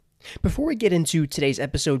Before we get into today's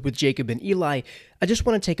episode with Jacob and Eli, I just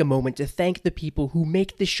want to take a moment to thank the people who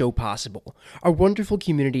make this show possible, our wonderful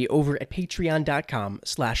community over at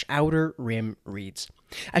patreon.com/outerrimreads.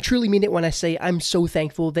 I truly mean it when I say I'm so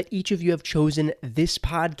thankful that each of you have chosen this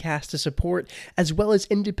podcast to support, as well as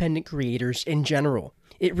independent creators in general.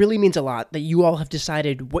 It really means a lot that you all have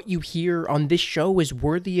decided what you hear on this show is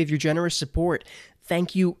worthy of your generous support.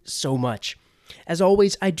 Thank you so much. As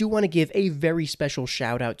always, I do want to give a very special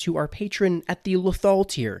shout out to our patron at the Lethal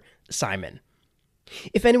tier, Simon.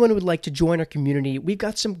 If anyone would like to join our community, we've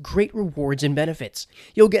got some great rewards and benefits.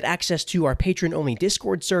 You'll get access to our patron-only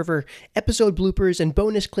Discord server, episode bloopers and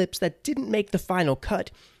bonus clips that didn't make the final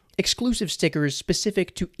cut, exclusive stickers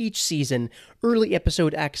specific to each season, early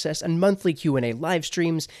episode access and monthly Q&A live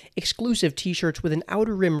streams, exclusive t-shirts with an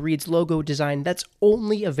Outer Rim Reads logo design that's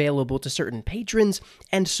only available to certain patrons,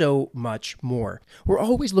 and so much more. We're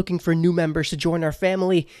always looking for new members to join our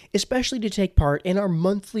family, especially to take part in our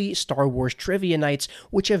monthly Star Wars trivia nights,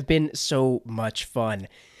 which have been so much fun.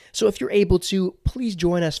 So if you're able to, please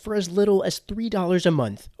join us for as little as $3 a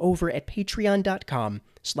month over at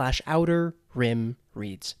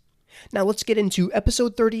patreon.com/outerrimreads. Now let's get into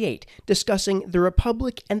episode 38, discussing the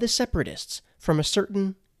Republic and the Separatists from a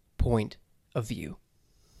certain point of view.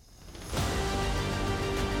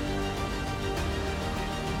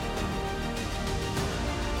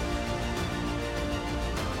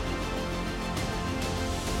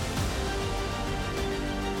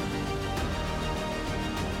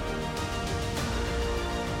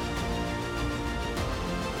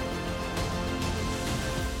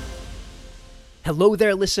 Hello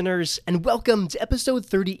there, listeners, and welcome to episode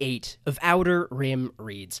 38 of Outer Rim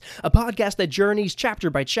Reads, a podcast that journeys chapter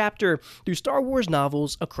by chapter through Star Wars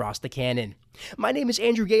novels across the canon. My name is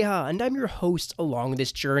Andrew Geha, and I'm your host along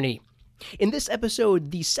this journey. In this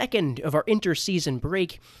episode, the second of our inter-season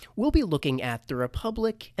break, we'll be looking at the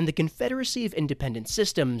Republic and the Confederacy of Independent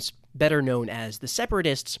Systems, better known as the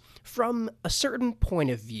Separatists, from a certain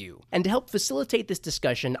point of view. And to help facilitate this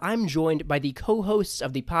discussion, I'm joined by the co-hosts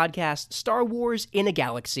of the podcast Star Wars in a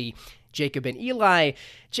Galaxy, Jacob and Eli.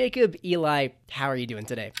 Jacob, Eli, how are you doing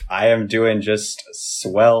today? I am doing just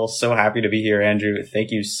swell. So happy to be here, Andrew.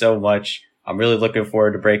 Thank you so much. I'm really looking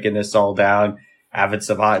forward to breaking this all down, having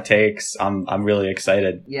some hot takes. I'm really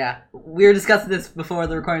excited. Yeah, we were discussing this before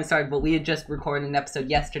the recording started, but we had just recorded an episode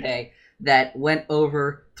yesterday that went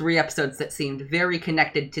over 3 episodes that seemed very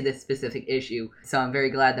connected to this specific issue. So I'm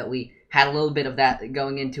very glad that we had a little bit of that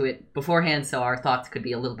going into it beforehand, so our thoughts could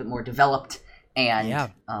be a little bit more developed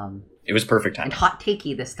and it was perfect time. And hot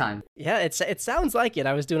takey this time. Yeah, it sounds like it.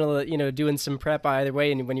 I was doing doing some prep either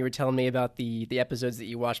way, and when you were telling me about the episodes that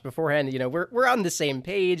you watched beforehand, we're on the same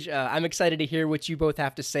page. I'm excited to hear what you both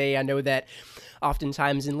have to say. I know that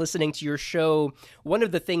oftentimes in listening to your show, one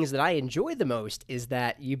of the things that I enjoy the most is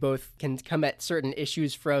that you both can come at certain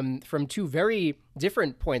issues from 2 very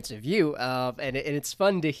different points of view, and it's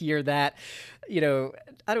fun to hear that. I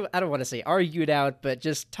don't want to say argued out, but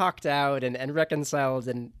just talked out and reconciled.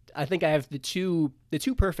 And I think I have the two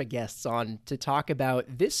perfect guests on to talk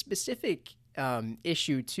about this specific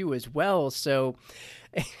issue too as well. So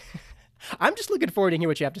I'm just looking forward to hear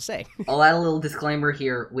what you have to say. I'll add a little disclaimer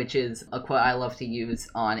here, which is a quote I love to use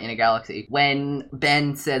on In a Galaxy. When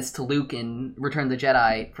Ben says to Luke in Return of the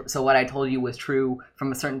Jedi, "So what I told you was true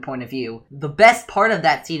from a certain point of view," the best part of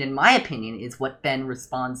that scene, in my opinion, is what Ben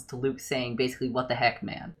responds to Luke saying, basically, "What the heck,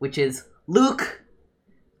 man?" Which is, "Luke,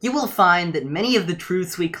 you will find that many of the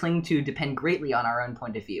truths we cling to depend greatly on our own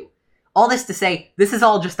point of view." All this to say, this is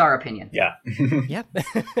all just our opinion. Yeah. Yeah.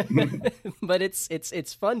 But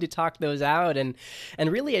it's fun to talk those out, and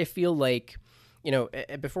really I feel like,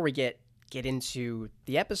 before we get into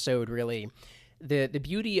the episode, really, the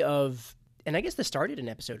beauty of, and I guess this started in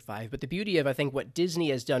episode 5, but the beauty of, I think, what Disney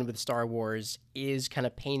has done with Star Wars is kind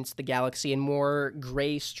of paints the galaxy in more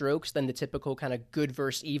gray strokes than the typical kind of good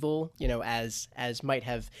versus evil, as might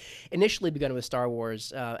have initially begun with Star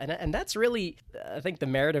Wars. And that's really, I think, the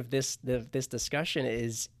merit of this discussion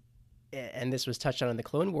is, and this was touched on in the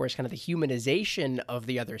Clone Wars, kind of the humanization of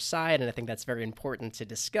the other side, and I think that's very important to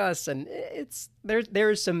discuss. And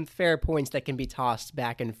there's some fair points that can be tossed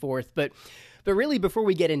back and forth, but really, before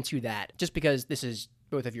we get into that, just because this is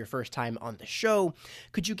both of your first time on the show,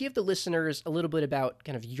 could you give the listeners a little bit about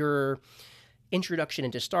kind of your introduction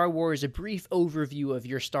into Star Wars, a brief overview of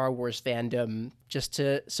your Star Wars fandom, just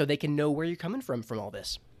so they can know where you're coming from all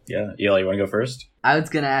this? Yeah. Eli, you want to go first? I was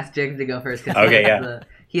going to ask Jacob to go first. Okay, yeah.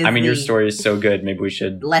 Your story is so good. Maybe we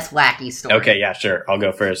should... Less wacky story. Okay, yeah, sure. I'll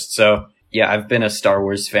go first. So, yeah, I've been a Star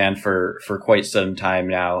Wars fan for quite some time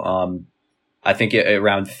now. I think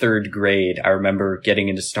around third grade, I remember getting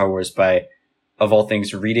into Star Wars by, of all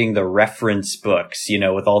things, reading the reference books,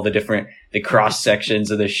 with all the cross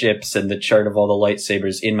sections of the ships and the chart of all the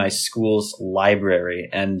lightsabers in my school's library.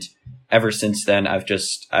 And ever since then, I've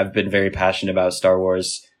been very passionate about Star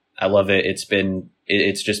Wars. I love it.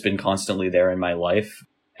 It's just been constantly there in my life.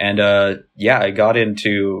 And, I got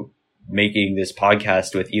into making this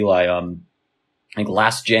podcast with Eli, like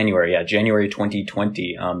last January, January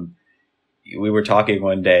 2020. We were talking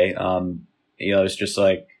one day, it was just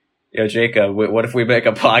like, Jacob, what if we make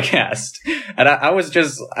a podcast? And I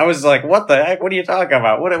was like, what the heck? What are you talking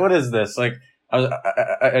about? What is this? Like,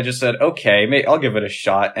 I just said, okay, I'll give it a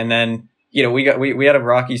shot. And then, we had a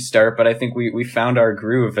rocky start, but I think we found our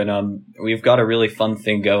groove, and, we've got a really fun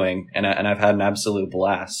thing going, and I've had an absolute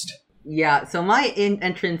blast. Yeah, so my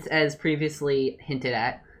entrance, as previously hinted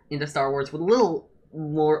at, into Star Wars was a little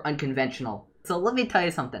more unconventional. So let me tell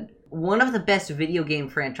you something. One of the best video game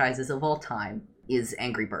franchises of all time is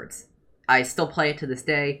Angry Birds. I still play it to this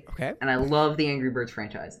day, okay, and I love the Angry Birds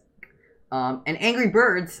franchise. And Angry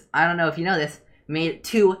Birds, I don't know if you know this, made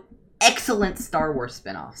 2 excellent Star Wars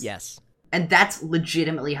spin-offs. Yes. And that's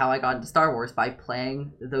legitimately how I got into Star Wars, by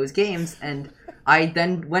playing those games. And I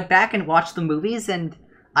then went back and watched the movies, and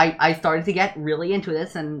I started to get really into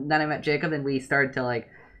this. And then I met Jacob, and we started to,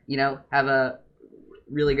 have a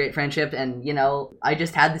really great friendship. And, I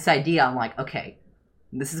just had this idea. I'm like, okay,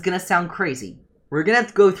 this is going to sound crazy. We're going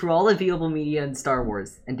to go through all the viewable media in Star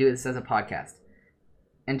Wars and do this as a podcast.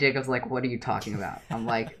 And Jacob's like, what are you talking about? I'm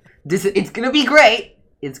like, it's going to be great.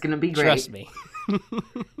 It's going to be great. Trust me.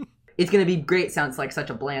 It's going to be great sounds like such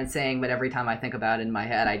a bland saying, but every time I think about it in my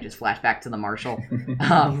head, I just flash back to the Marshal.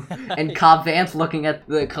 And Cobb Vanth looking at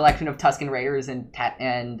the collection of Tusken Raiders and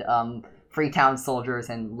Freetown soldiers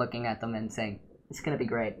and looking at them and saying, it's going to be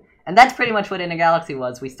great. And that's pretty much what In a Galaxy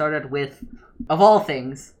was. We started with, of all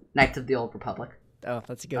things, Knights of the Old Republic. Oh,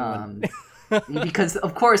 that's a good one. Because,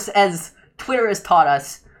 of course, as Twitter has taught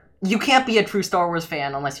us, you can't be a true Star Wars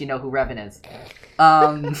fan unless you know who Revan is.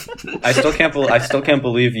 I still can't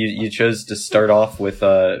believe you chose to start off with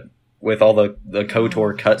all the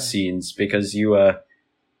KOTOR cutscenes, because Eli,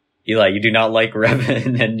 you do not like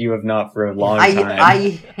Revan, and you have not for a long time. I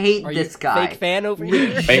hate this guy. Fake fan over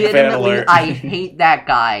here? Fake fan alert. I hate that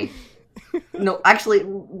guy. No, actually,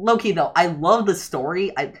 low-key though, I love the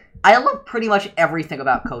story. I love pretty much everything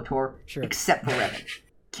about KOTOR, sure, except for Revan.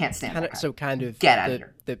 Can't stand that guy. So kind of get out of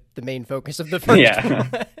here. The main focus of the first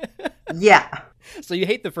yeah. Yeah. So you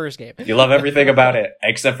hate the first game. You love everything about it,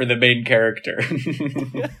 except for the main character.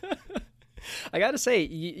 I gotta say,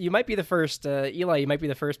 you might be the first, Eli, you might be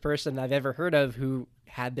the first person I've ever heard of who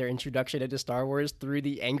had their introduction into Star Wars through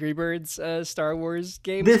the Angry Birds Star Wars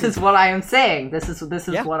games. This is what I am saying. This is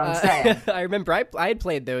what I'm saying. I remember I had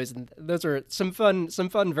played those, and those are some fun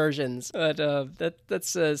versions. But that's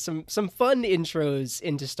some fun intros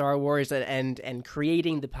into Star Wars and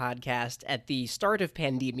creating the podcast at the start of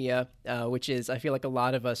pandemia, which is, I feel like a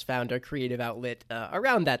lot of us found our creative outlet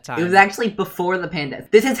around that time. It was actually before the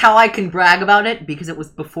pandemic. This is how I can brag about it, because it was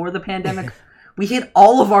before the pandemic. We hit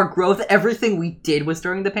all of our growth. Everything we did was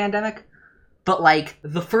during the pandemic. But,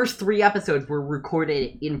 the first 3 episodes were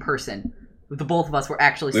recorded in person. The both of us were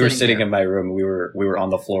actually We were sitting in my room. We were on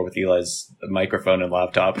the floor with Eli's microphone and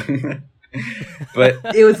laptop. But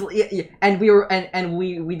it was, and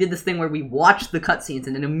we did this thing where we watched the cutscenes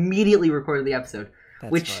and then immediately recorded the episode.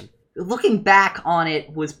 That's which, fun. Looking back on it,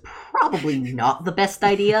 was probably not the best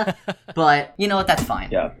idea. But, you know what, that's fine.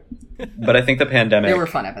 Yeah. But I think the pandemic... They were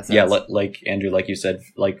fun episodes. Yeah, like Andrew, like you said,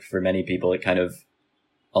 for many people, it kind of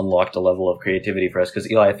unlocked a level of creativity for us. Because,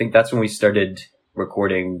 Eli, I think that's when we started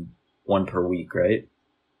recording 1 per week, right?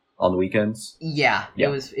 On the weekends? Yeah. It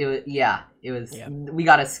was. Yeah. We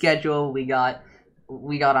got a schedule. We got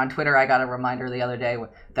on Twitter. I got a reminder the other day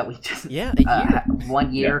that we just... Yeah, a year.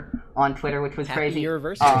 1 year on Twitter, which was Happy crazy.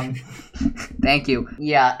 Anniversary. Thank you.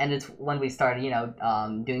 Yeah, and it's when we started,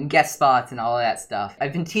 doing guest spots and all of that stuff.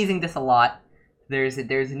 I've been teasing this a lot. There's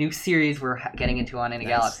a new series we're getting into on In a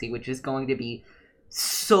Galaxy, which is going to be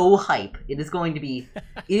so hype. It is going to be...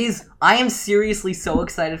 I am seriously so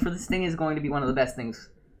excited for this thing. It's going to be one of the best things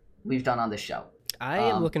we've done on this show. I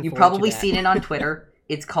am looking forward to that. You've probably seen it on Twitter.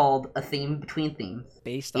 It's called A Theme Between Themes.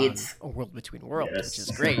 Based on A World Between Worlds, yes. Which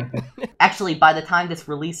is great. Actually, by the time this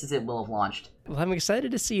releases, it will have launched. Well, I'm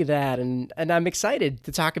excited to see that, and I'm excited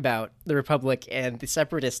to talk about the Republic and the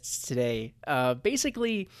Separatists today.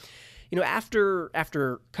 Basically,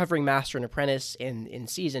 after covering Master and Apprentice in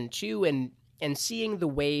Season 2 and seeing the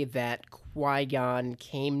way that Qui-Gon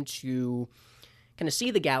came to kind of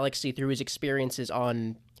see the galaxy through his experiences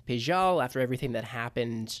on Pijal after everything that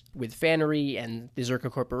happened with Fannery and the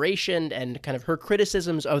Zerka Corporation and kind of her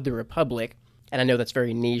criticisms of the Republic. And I know that's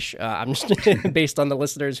very niche. I'm just based on the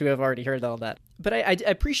listeners who have already heard all that. But I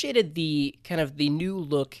appreciated the kind of the new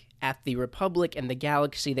look at the Republic and the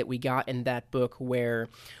galaxy that we got in that book, where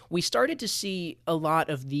we started to see a lot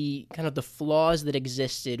of the kind of the flaws that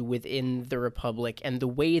existed within the Republic and the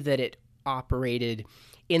way that it operated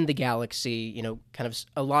in the galaxy. You know, kind of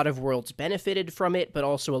a lot of worlds benefited from it, but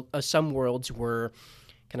also some worlds were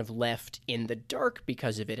kind of left in the dark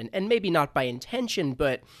because of it. And maybe not by intention,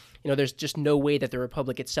 but, you know, there's just no way that the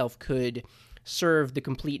Republic itself could serve the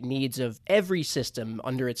complete needs of every system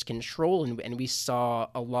under its control. And we saw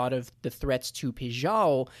a lot of the threats to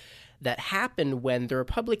Pijal that happen when the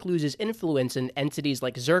Republic loses influence in entities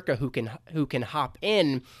like Zerka who can hop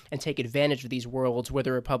in and take advantage of these worlds where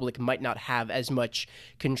the Republic might not have as much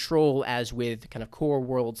control as with kind of core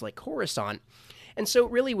worlds like Coruscant. And so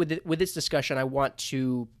really with this discussion, I want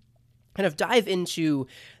to kind of dive into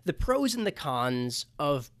the pros and the cons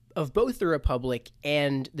of both the Republic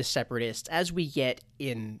and the Separatists as we get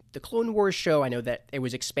in the Clone Wars show. I know that it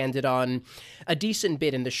was expanded on a decent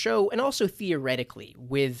bit in the show, and also theoretically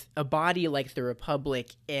with a body like the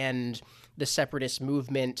Republic and the Separatist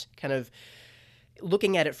movement kind of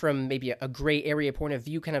looking at it from maybe a gray area point of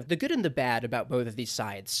view, kind of the good and the bad about both of these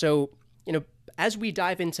sides. So, you know, as we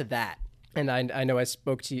dive into that, and I know I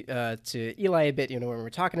spoke to Eli a bit, you know, when we were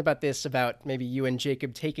talking about this, about maybe you and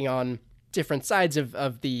Jacob taking on different sides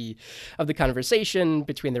of the conversation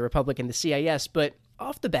between the Republic and the CIS. But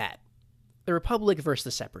off the bat, the Republic versus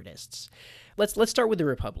the Separatists. Let's start with the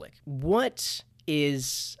Republic. What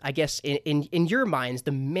is, I guess, in your minds,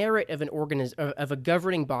 the merit of of a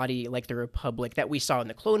governing body like the Republic that we saw in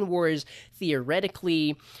the Clone Wars?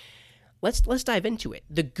 Theoretically, let's dive into it.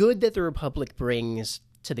 The good that the Republic brings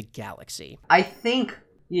to the galaxy. I think,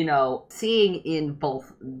 you know, seeing in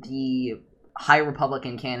both the High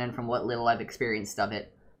Republican canon, from what little I've experienced of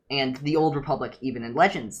it, and the Old Republic, even in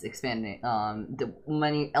Legends expanding, the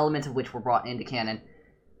many elements of which were brought into canon,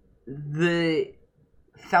 the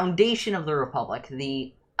foundation of the Republic,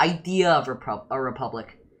 the idea of a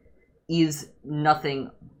Republic, is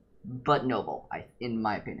nothing but noble, in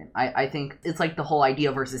my opinion. I think it's like the whole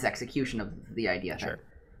idea versus execution of the idea thing. Sure.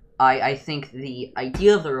 I think the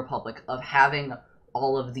idea of the Republic, of having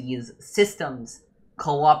all of these systems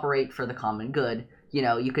cooperate for the common good, you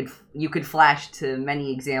know, you could flash to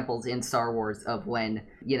many examples in Star Wars of when,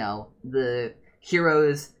 you know, the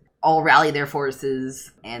heroes all rally their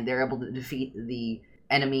forces and they're able to defeat the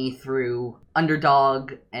enemy through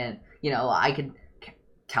underdog. And, you know, I could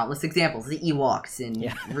countless examples, the Ewoks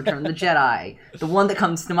in Return of the Jedi. The one that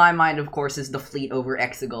comes to my mind, of course, is the fleet over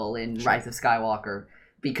Exegol in Rise of Skywalker,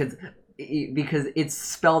 because it's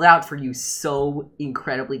spelled out for you so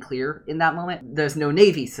incredibly clear in that moment. There's no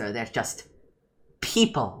navy, sir. There's just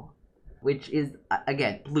people, which is,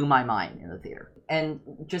 again, blew my mind in the theater. And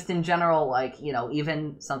just in general, like, you know,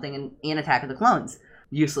 even something in Attack of the Clones,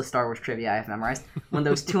 useless Star Wars trivia I have memorized, when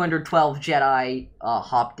those 212 Jedi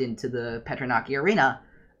hopped into the Petranaki Arena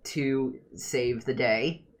to save the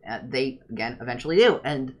day, they, again, eventually do.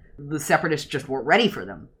 And the Separatists just weren't ready for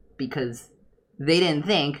them, because they didn't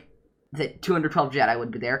think that 212 Jedi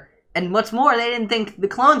would be there, and what's more, they didn't think the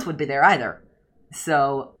clones would be there either.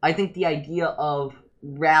 So I think the idea of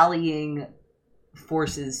rallying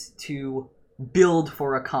forces to build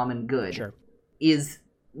for a common good is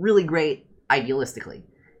really great idealistically.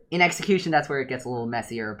 In execution, that's where it gets a little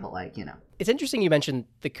messier, but, like, you know. It's interesting you mentioned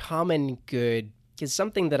the common good, because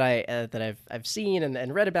something that I've seen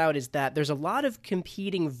and read about is that there's a lot of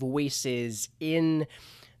competing voices in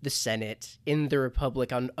the Senate, in the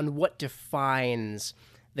Republic, on what defines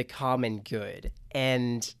the common good.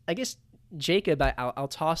 And I guess, Jacob, I'll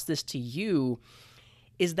toss this to you.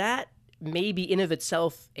 Is that maybe in of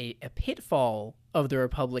itself a pitfall of the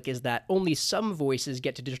Republic, is that only some voices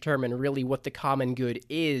get to determine really what the common good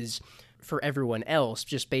is for everyone else,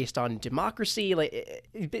 just based on democracy, like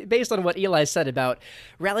based on what Eli said about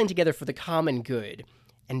rallying together for the common good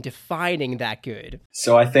and defining that good?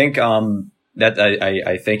 So I think that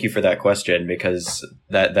I thank you for that question, because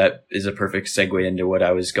that is a perfect segue into what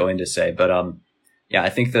I was going to say. But yeah, I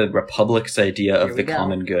think the Republic's idea of the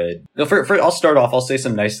common good. No, I'll start off. I'll say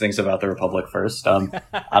some nice things about the Republic first. I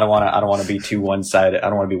don't want to be too one-sided. I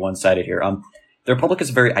don't want to be one-sided here. The Republic is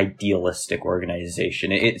a very idealistic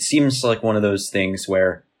organization. It seems like one of those things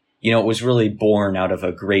where, you know, it was really born out of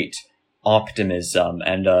a great optimism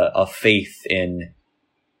and a faith in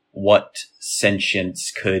what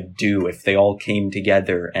sentience could do if they all came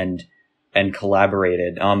together and and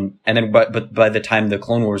collaborated. And then, but by the time the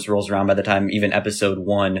Clone Wars rolls around, by the time even episode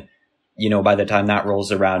 1, by the time that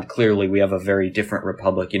rolls around, clearly we have a very different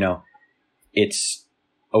republic. It's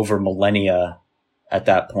over millennia at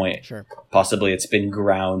that point. Sure. Possibly it's been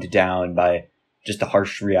ground down by just the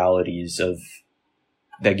harsh realities of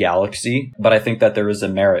the galaxy. But I think that there is a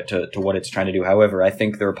merit to what it's trying to do. However, I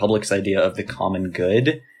think the Republic's idea of the common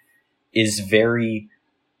good is very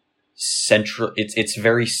central. It's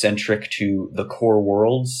very centric to the core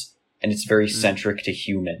worlds, and it's very centric to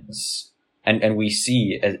humans. And we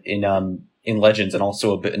see in Legends, and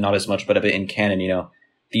also a bit, not as much, but a bit in canon,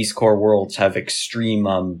 these core worlds have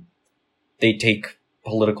extreme, they take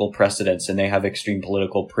political precedence, and they have extreme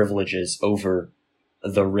political privileges over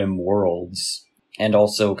the Rim worlds. And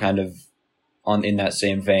also kind of in that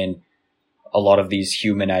same vein, a lot of these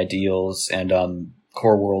human ideals and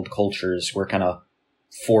core world cultures were kind of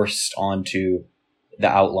forced onto the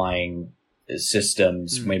outlying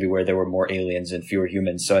systems, maybe where there were more aliens and fewer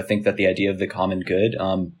humans. So I think that the idea of the common good,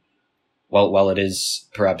 while it is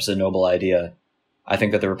perhaps a noble idea, I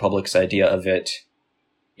think that the Republic's idea of it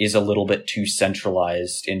is a little bit too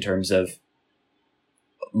centralized in terms of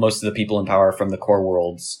most of the people in power from the core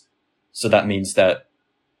worlds. So that means that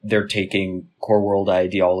they're taking core world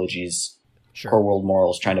ideologies, core world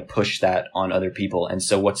morals, trying to push that on other people. And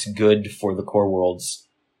so what's good for the core worlds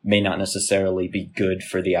may not necessarily be good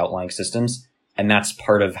for the outlying systems. And that's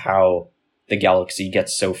part of how the galaxy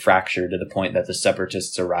gets so fractured to the point that the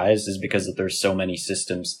separatists arise, is because that there's so many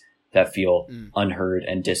systems that feel unheard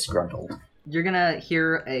and disgruntled. You're gonna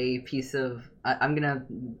hear a piece of,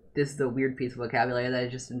 this is the weird piece of vocabulary that I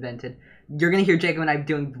just invented. You're gonna hear Jacob and I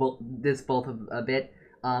doing both a bit.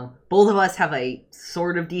 Both of us have a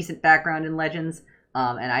sort of decent background in Legends,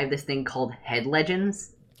 and I have this thing called Head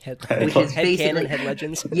Legends. Which is basically Head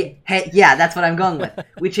Legends. Yeah, that's what I'm going with.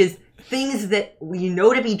 Which is things that we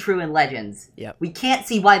know to be true in Legends. Yep. We can't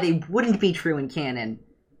see why they wouldn't be true in canon,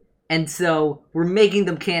 and so we're making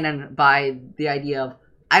them canon by the idea of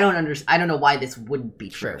I don't know why this wouldn't be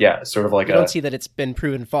true. Yeah, sort of like you don't see that it's been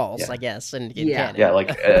proven false, I guess, in canon. Yeah,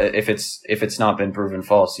 like if it's not been proven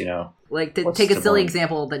false, Like, to take a silly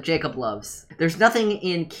example that Jacob loves. There's nothing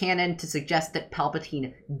in canon to suggest that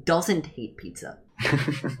Palpatine doesn't hate pizza.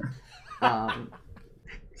 I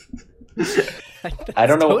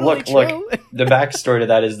don't know. Totally Look. The backstory to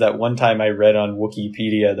that is that one time I read on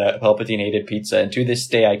Wikipedia that Palpatine hated pizza, and to this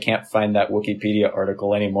day I can't find that Wikipedia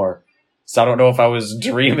article anymore. So I don't know if I was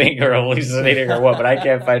dreaming or hallucinating or what, but I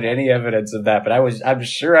can't find any evidence of that. But I'm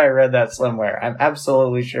sure I read that somewhere. I'm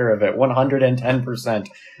absolutely sure of it. 110%.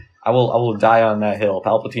 I will die on that hill.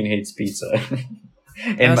 Palpatine hates pizza.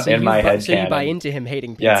 in my head so canon. You buy into him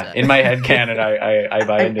hating pizza. Yeah, in my head canon, I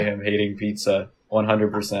buy into him hating pizza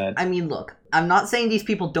 100%. I mean, look, I'm not saying these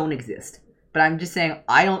people don't exist, but I'm just saying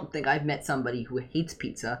I don't think I've met somebody who hates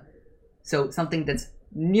pizza. So something that's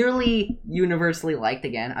nearly universally liked,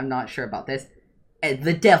 again, I'm not sure about this.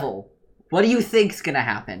 The devil. What do you think's gonna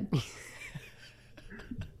happen?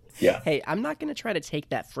 Yeah. Hey, I'm not gonna try to take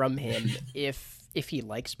that from him if he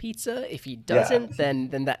likes pizza. If he doesn't, then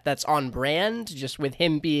that's on brand, just with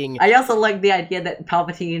him being... I also like the idea that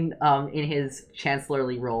Palpatine, in his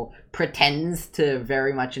chancellorly role, pretends to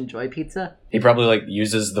very much enjoy pizza. He probably,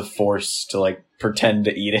 uses the Force to, pretend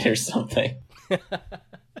to eat it or something.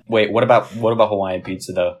 Wait, what about Hawaiian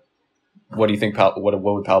pizza, though? What do you think, what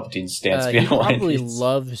would Palpatine's stance be on Hawaiian pizza? He probably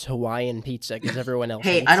loves Hawaiian pizza, because everyone else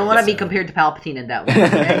Hey, I don't want to be compared to Palpatine in that way,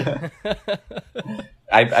 okay?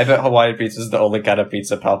 I bet Hawaiian pizza is the only kind of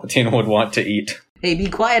pizza Palpatine would want to eat. Hey, be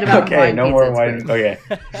quiet about Hawaiian pizza. Okay, no more Hawaiian. Okay,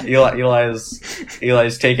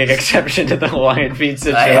 Eli's taking exception to the Hawaiian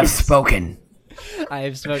pizza. I have spoken.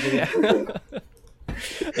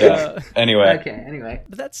 Yeah. Anyway. Okay. Anyway.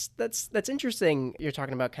 But that's interesting. You're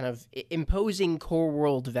talking about kind of imposing core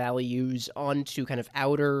world values onto kind of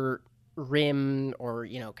outer rim or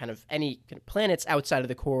kind of any kind of planets outside of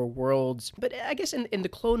the core worlds. But I guess in the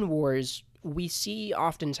Clone Wars, we see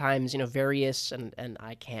oftentimes, various, and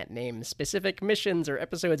I can't name specific missions or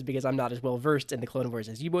episodes because I'm not as well versed in the Clone Wars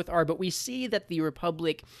as you both are, but we see that the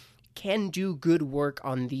Republic can do good work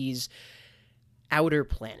on these outer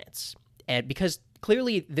planets. And because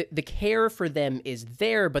clearly the care for them is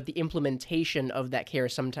there, but the implementation of that care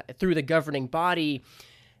through the governing body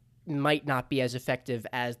might not be as effective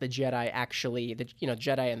as the Jedi actually,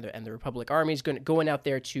 Jedi and the Republic armies going out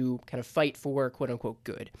there to kind of fight for quote unquote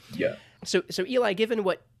good. Yeah. So Eli, given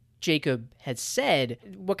what Jacob had said,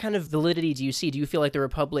 what kind of validity do you see? Do you feel like the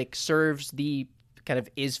Republic serves the kind of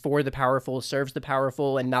is for the powerful, serves the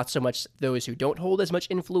powerful, and not so much those who don't hold as much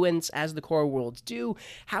influence as the core worlds do.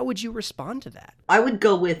 How would you respond to that? I would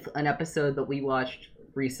go with an episode that we watched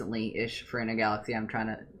recently-ish for In a Galaxy. I'm trying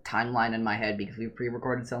to timeline in my head because we've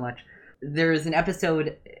pre-recorded so much. There's an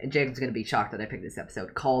episode, Jacob's going to be shocked that I picked this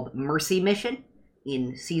episode, called Mercy Mission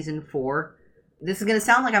in Season 4. This is going to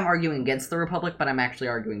sound like I'm arguing against the Republic, but I'm actually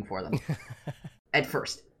arguing for them. At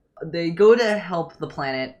first, they go to help the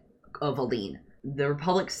planet of Aline. The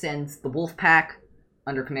Republic sends the Wolf Pack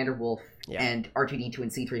under Commander Wolf and R2-D2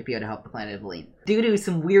 and C-3PO to help the planet of Aline. Due to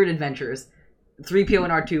some weird adventures, 3PO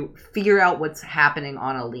and R2 figure out what's happening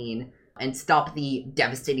on Aline and stop the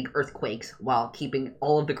devastating earthquakes while keeping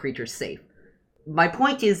all of the creatures safe. My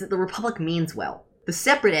point is that the Republic means well. The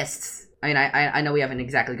Separatists, I mean, I know we haven't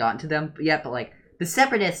exactly gotten to them yet, but like, the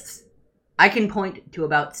Separatists, I can point to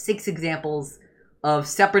about 6 examples of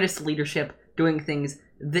Separatist leadership doing things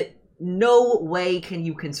that no way can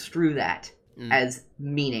you construe that as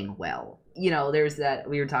meaning well. You know, there's that,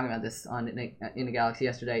 we were talking about this on In a Galaxy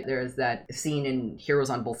yesterday, there's that scene in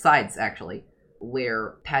Heroes on Both Sides, actually,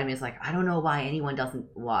 where Padme is like, I don't know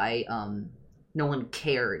why no one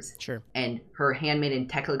cares. Sure. And her handmaiden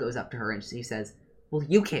Tekla goes up to her and she says, well,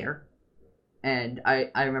 you care. And I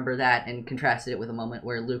remember that and contrasted it with a moment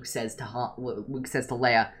where Luke says to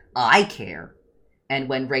Leia, I care. And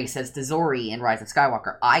when Rey says to Zori in Rise of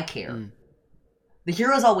Skywalker, I care. The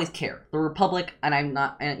heroes always care. The Republic, and I'm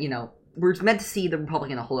not, you know, we're meant to see the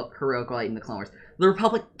Republic in a heroic light in the Clone Wars. The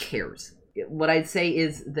Republic cares. What I'd say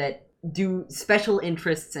is that do special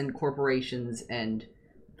interests and corporations and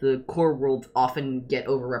the core worlds often get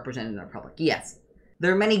overrepresented in the Republic? Yes.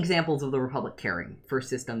 There are many examples of the Republic caring for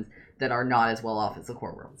systems that are not as well off as the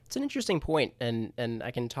core worlds. It's an interesting point, and I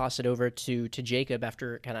can toss it over to Jacob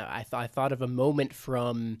after kind of I thought of a moment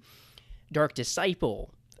from Dark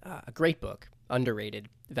Disciple, a great book, underrated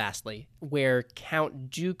vastly, where Count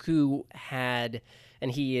Dooku had, and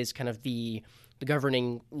he is kind of the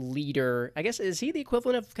governing leader. I guess, is he the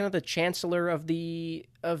equivalent of kind of the chancellor of the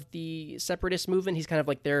separatist movement? He's kind of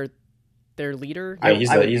like their leader. He's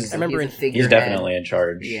definitely in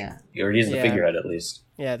charge. Yeah, or he's the figurehead at least.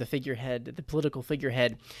 Yeah, the figurehead, the political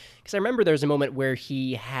figurehead. Because I remember there was a moment where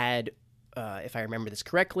he had, if I remember this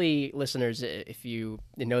correctly, listeners, if you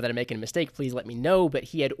know that I'm making a mistake, please let me know. But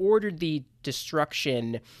he had ordered the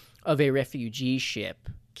destruction of a refugee ship,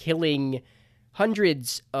 killing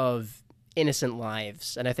hundreds of innocent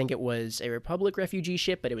lives. And I think it was a Republic refugee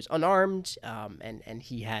ship, but it was unarmed, and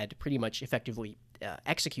he had pretty much effectively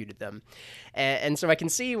executed them. And so I can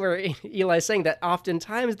see where Eli's saying that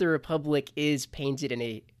oftentimes the Republic is painted in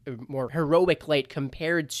a more heroic light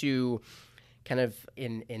compared to kind of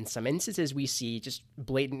in some instances we see just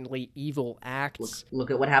blatantly evil acts.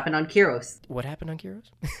 Look at what happened on Kyros. What happened on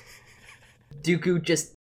Kyros? Dooku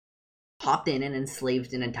just hopped in and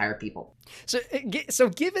enslaved an entire people. So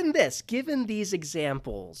given these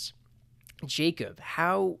examples, Jacob,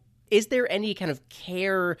 how is there any kind of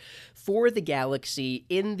care for the galaxy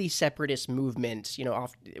in the separatist movement? You know,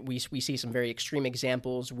 we see some very extreme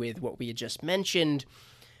examples with what we had just mentioned,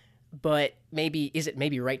 but is it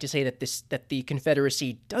right to say that the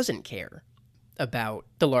Confederacy doesn't care about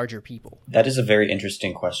the larger people? That is a very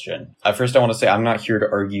interesting question. First, I want to say I'm not here to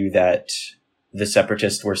argue that the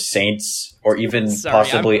Separatists were saints or even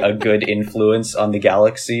possibly a good influence on the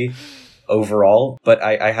galaxy overall, but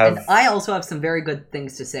I have... And I also have some very good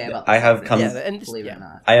things to say about I have come... believe it or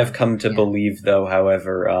not. I have come to believe, though,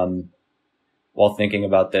 however, while thinking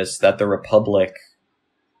about this, that the Republic,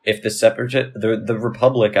 if the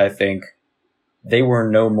Republic, I think, they were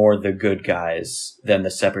no more the good guys than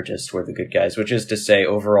the Separatists were the good guys, which is to say,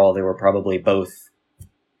 overall, they were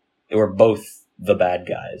both the bad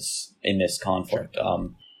guys in this conflict. Sure.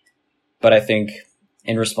 But I think,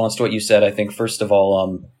 in response to what you said, I think, first of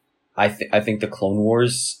all, I think the Clone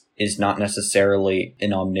Wars is not necessarily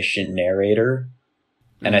an omniscient narrator.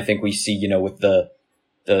 Mm-hmm. And I think we see, with the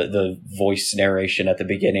voice narration at the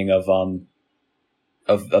beginning of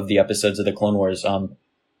the episodes of the Clone Wars,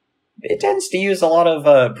 it tends to use a lot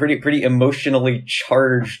of pretty emotionally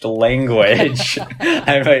charged language,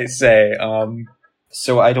 I might say.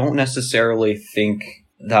 So I don't necessarily think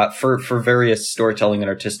that for various storytelling and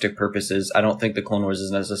artistic purposes, I don't think the Clone Wars is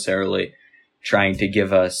necessarily trying to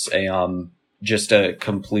give us just a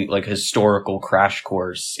complete historical crash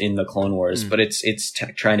course in the Clone Wars, but it's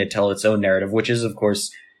trying to tell its own narrative, which is of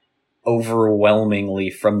course overwhelmingly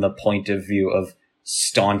from the point of view of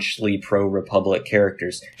staunchly pro-Republic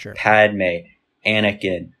characters. Sure. Padme,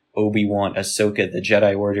 Anakin, Obi-Wan, Ahsoka, the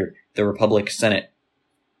Jedi Order, the Republic Senate.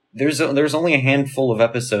 There's only a handful of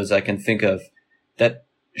episodes I can think of that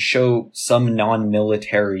show some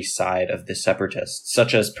non-military side of the Separatists,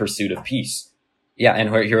 such as pursuit of peace. Yeah, and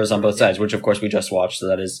Heroes on Both Sides, which of course we just watched, so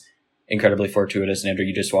that is incredibly fortuitous. And Andrew,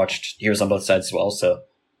 you just watched Heroes on Both Sides as well, so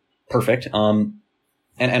perfect. And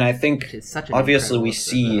I think obviously we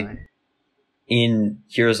see in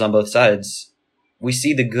Heroes on Both Sides, we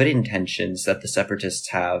see the good intentions that the Separatists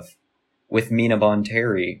have with Mina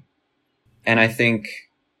Bonteri. And I think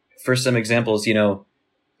for some examples, you know,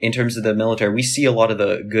 in terms of the military, we see a lot of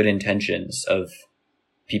the good intentions of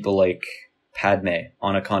people like Padme,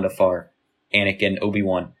 Anaconda Farr, Anakin,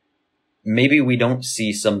 Obi-Wan. Maybe we don't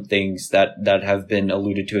see some things that have been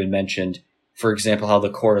alluded to and mentioned. For example, how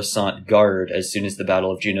the Coruscant Guard, as soon as the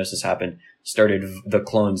Battle of Geonosis happened,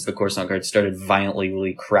 the Coruscant Guard started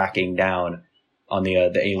violently cracking down on the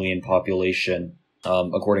alien population,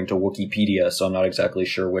 according to Wikipedia. So I'm not exactly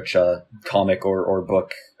sure which comic or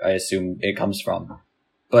book I assume it comes from.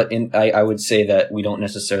 But I would say that we don't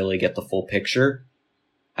necessarily get the full picture.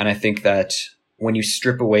 And I think that when you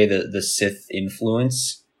strip away the Sith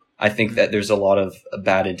influence, I think that there's a lot of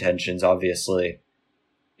bad intentions, obviously,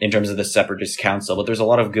 in terms of the Separatist Council. But there's a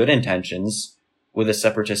lot of good intentions with the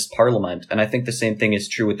Separatist Parliament. And I think the same thing is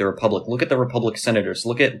true with the Republic. Look at the Republic senators.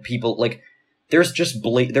 Look at people like, there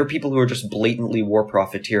are people who are just blatantly war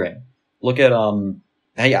profiteering. Look at, Halle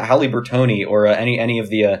Bertoni or any of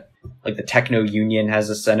the, like the Techno Union has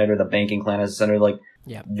a senator, the Banking Clan has a senator, like,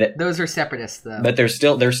 yeah, those are separatists though. But they're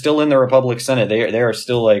still in the Republic Senate. They are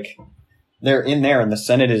still like, they're in there, and the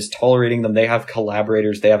Senate is tolerating them. They have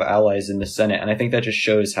collaborators, they have allies in the Senate, and I think that just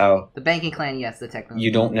shows how the Banking Clan, yes, the Techno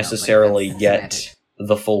you don't necessarily get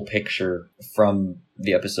the full picture from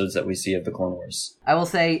the episodes that we see of the Clone Wars. I will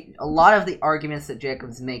say a lot of the arguments that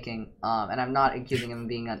Jacob's making, and I'm not accusing him of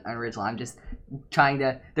being unoriginal. I'm just trying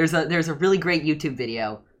to. There's a really great YouTube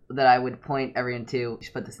video that I would point everyone to.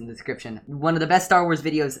 Just put this in the description. One of the best Star Wars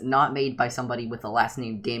videos not made by somebody with the last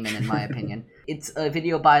name Gaiman, in my opinion. It's a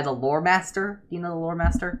video by the Lore Master. Do you know the Lore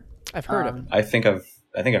Master? I've heard of him. I think I've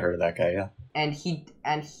heard of that guy. Yeah. And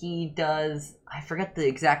he does. I forget the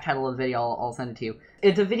exact title of the video. I'll send it to you.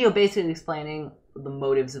 It's a video basically explaining the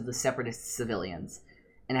motives of the Separatist civilians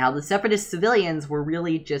and how the Separatist civilians were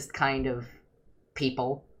really just kind of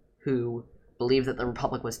people who believed that the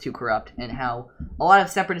Republic was too corrupt, and how a lot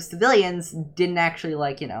of Separatist civilians didn't actually,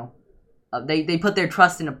 like, you know, they put their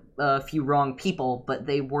trust in a few wrong people, but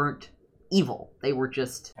they weren't evil. They were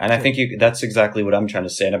just... And I think that's exactly what I'm trying to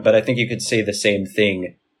say, but I think you could say the same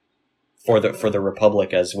thing for the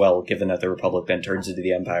Republic as well, given that the Republic then turns into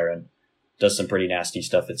the Empire and does some pretty nasty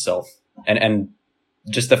stuff itself. And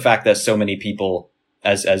just the fact that so many people,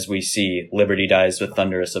 as we see, Liberty dies with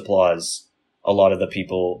thunderous applause, a lot of the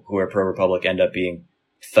people who are pro-Republic end up being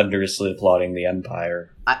thunderously applauding the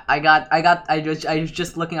Empire. I was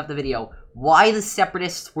just looking up the video. Why the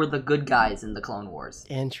Separatists were the good guys in the Clone Wars.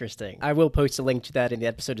 Interesting. I will post a link to that in the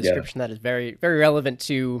episode description. Yeah. That is very, very relevant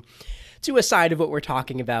to a side of what we're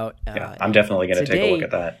talking about. Yeah, I'm definitely going to take a look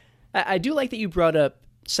at that. I do like that you brought up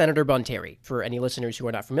Senator Bonteri. For any listeners who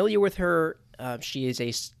are not familiar with her, she is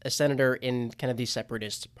a senator in kind of the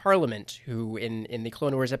Separatist Parliament, who in the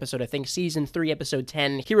Clone Wars episode, I think Season 3, Episode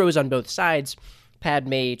 10, Heroes on Both Sides,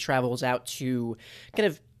 Padme travels out to kind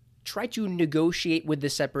of try to negotiate with the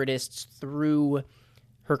Separatists through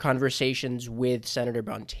her conversations with Senator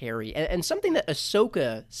Bonteri. And something that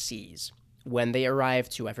Ahsoka sees when they arrive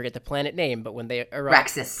to, I forget the planet name, but when they arrive...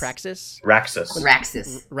 Raxus.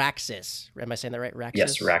 Raxus. Am I saying that right? Raxus?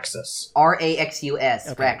 Yes, Raxus.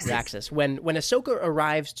 Raxus. Okay, Raxus. When Ahsoka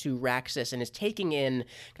arrives to Raxus and is taking in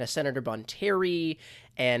kind of Senator Bonteri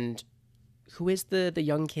and... Who is the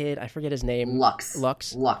young kid? I forget his name. Lux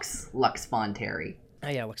Bonteri. Oh,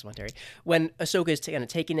 yeah, Lux Bonteri. When Ahsoka is kind of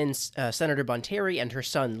taking in Senator Bonteri and her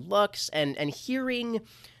son Lux, and hearing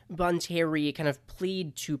Bonteri kind of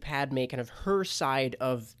plead to Padme kind of her side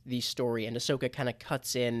of the story, and Ahsoka kind of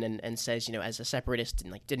cuts in and says, you know, as a Separatist,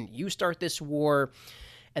 like, didn't you start this war?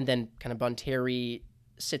 And then kind of Bonteri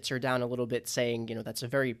sits her down a little bit, saying, you know, that's a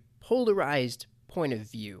very polarized point of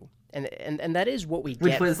view. And that is what we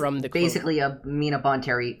get from the basically a Mina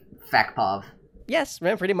Bonteri FACPOV. Yes,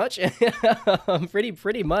 man, pretty much.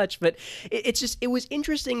 pretty much. But it was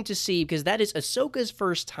interesting to see, because that is Ahsoka's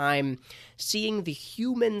first time seeing the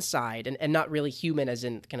human side, and not really human as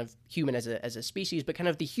in kind of human as a species, but kind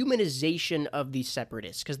of the humanization of the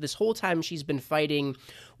Separatists. Because this whole time she's been fighting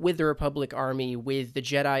with the Republic Army, with the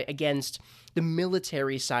Jedi, against the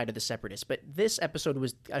military side of the Separatists. But this episode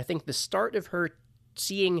was, I think, the start of her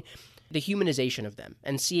seeing the humanization of them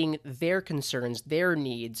and seeing their concerns, their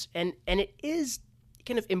needs, and it is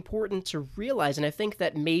kind of important to realize. And I think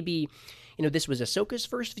that maybe, this was Ahsoka's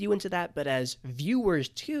first view into that, but as viewers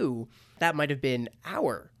too, that might have been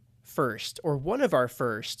our first, or one of our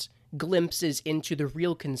first glimpses into the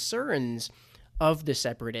real concerns of the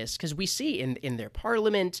Separatists, because we see in their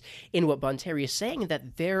parliament, in what Bonteri is saying,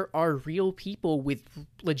 that there are real people with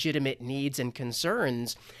legitimate needs and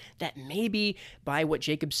concerns that maybe, by what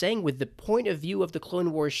Jacob's saying, with the point of view of the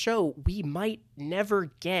Clone Wars show, we might never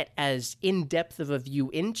get as in-depth of a view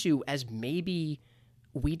into as maybe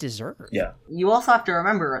we deserve. Yeah. You also have to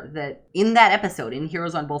remember that in that episode, in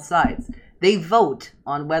Heroes on Both Sides, they vote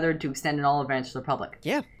on whether to extend an olive branch to the Republic.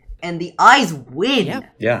 Yeah. And the eyes win.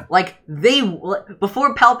 Yeah. Like,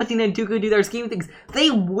 before Palpatine and Dooku do their scheme things,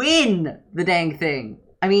 they win the dang thing.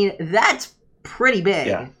 I mean, that's pretty big.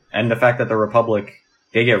 Yeah. And the fact that the Republic,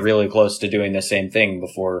 they get really close to doing the same thing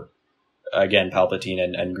before, again, Palpatine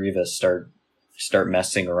and Grievous start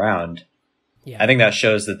messing around. Yeah. I think that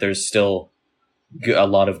shows that there's still a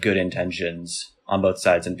lot of good intentions on both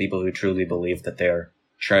sides and people who truly believe that they're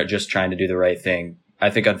just trying to do the right thing. I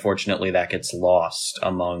think, unfortunately, that gets lost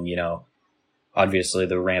among, obviously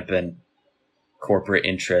the rampant corporate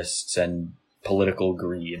interests and political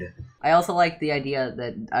greed. I also like the idea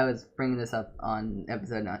that I was bringing this up on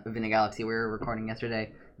episode of In a Galaxy we were recording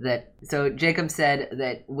yesterday. So Jacob said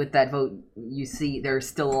that with that vote, you see there's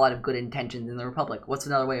still a lot of good intentions in the Republic. What's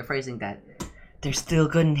another way of phrasing that? There's still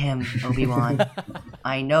good in him, Obi-Wan.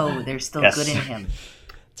 I know there's still good in him.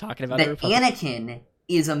 Talking about that the Republic. Anakin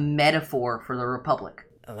is a metaphor for the Republic.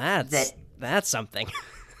 That's something.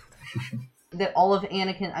 That all of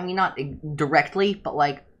Anakin, I mean, not directly, but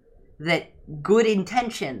that good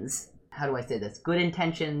intentions, how do I say this? Good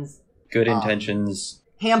intentions.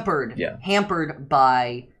 Hampered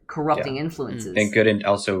by corrupting influences. And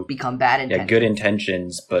also become bad intentions. Yeah, good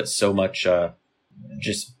intentions, but so much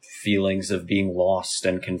just feelings of being lost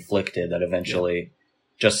and conflicted that eventually,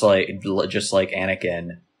 just like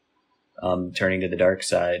Anakin, turning to the dark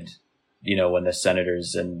side, when the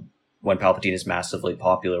senators and when Palpatine is massively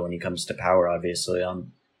popular when he comes to power, obviously,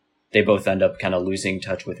 they both end up kind of losing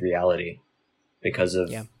touch with reality because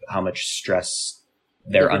of how much stress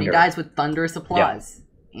they're under. He dies with thunderous applause.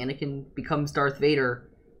 Yeah. Anakin becomes Darth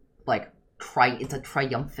Vader. It's a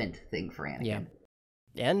triumphant thing for Anakin. Yeah.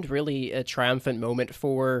 And really a triumphant moment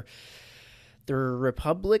for the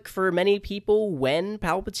Republic for many people when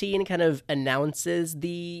Palpatine kind of announces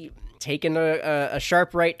taking a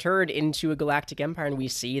sharp right turn into a galactic empire, and we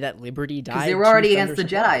see that Liberty died. Because they were already against the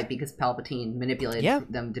Jedi, because Palpatine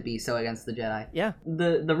manipulated them to be so against the Jedi. Yeah.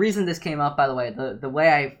 The reason this came up, by the way, the way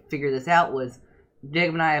I figured this out was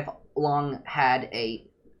Jacob and I have long had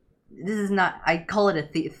I call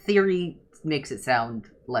it a theory, makes it sound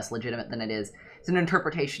less legitimate than it is. It's an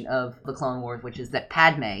interpretation of the Clone Wars, which is that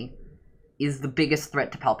Padme is the biggest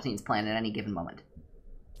threat to Palpatine's plan at any given moment.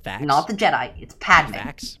 Facts. Not the Jedi, it's Padme.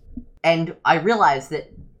 Facts. And I realized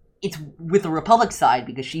that it's with the Republic side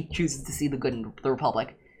because she chooses to see the good in the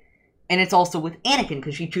Republic. And it's also with Anakin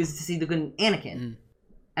because she chooses to see the good in Anakin. Mm.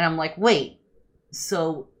 And I'm like, wait,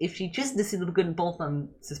 so if she chooses to see the good in both of them,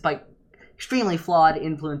 despite extremely flawed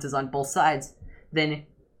influences on both sides, then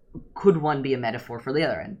could one be a metaphor for the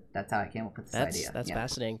other? And that's how I came up with this idea. That's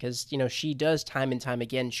fascinating because, she does time and time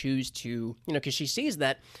again choose to, because she sees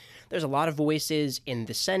that there's a lot of voices in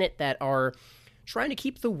the Senate that are trying to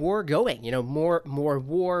keep the war going, more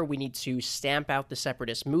war. We need to stamp out the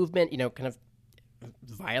separatist movement, kind of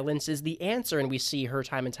violence is the answer. And we see her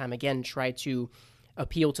time and time again try to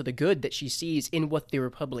appeal to the good that she sees in what the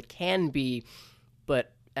Republic can be.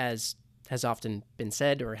 But as has often been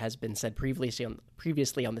said or has been said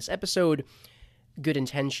previously on this episode, good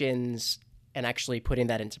intentions and actually putting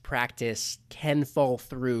that into practice can fall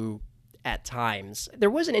through at times. There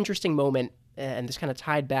was an interesting moment, and this kind of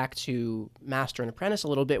tied back to Master and Apprentice a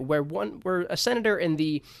little bit, where a senator in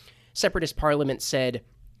the Separatist Parliament said,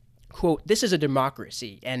 quote, "This is a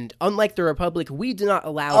democracy, and unlike the Republic, we do not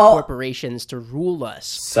allow corporations to rule us."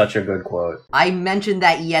 Such a good quote. I mentioned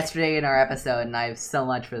that yesterday in our episode, and I have so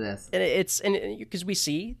much for this. And because we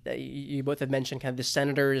see that you both have mentioned kind of the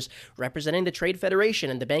senators representing the Trade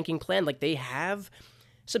Federation and the banking plan, they have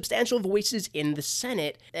substantial voices in the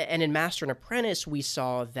Senate. And in Master and Apprentice, we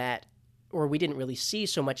saw that, or we didn't really see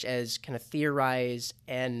so much as kind of theorize,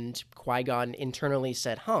 and Qui-Gon internally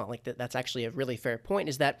said, that's actually a really fair point,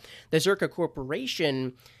 is that the Czerka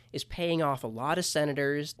Corporation is paying off a lot of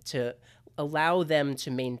senators to allow them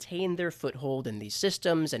to maintain their foothold in these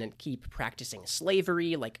systems and keep practicing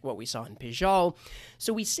slavery, like what we saw in Pijal.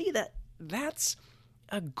 So we see that that's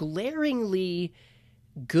a glaringly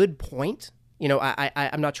good point.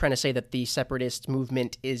 I'm not trying to say that the separatist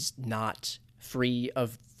movement is not free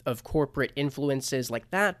of corporate influences like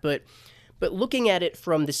that, but looking at it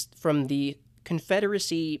from the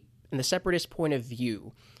Confederacy and the Separatist point of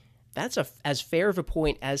view, that's as fair of a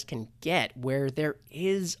point as can get, where there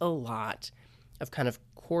is a lot of kind of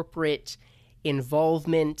corporate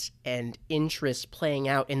involvement and interest playing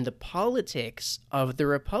out in the politics of the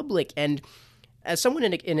Republic. And as someone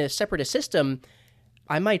in a separatist system,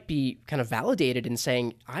 I might be kind of validated in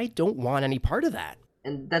saying, I don't want any part of that.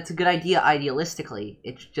 And that's a good idea idealistically.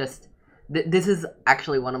 It's just, this is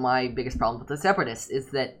actually one of my biggest problems with the Separatists,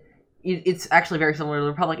 is that it's actually very similar to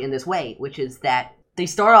the Republic in this way, which is that they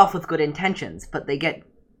start off with good intentions, but they get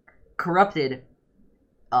corrupted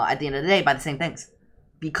at the end of the day by the same things.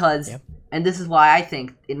 Because, yep. And this is why I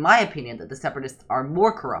think, in my opinion, that the Separatists are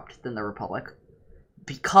more corrupt than the Republic,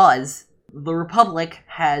 because the Republic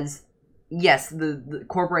has, yes, the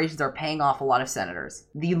corporations are paying off a lot of senators.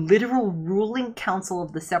 The literal ruling council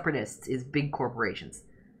of the Separatists is big corporations.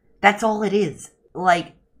 That's all it is.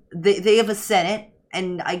 Like, they have a Senate,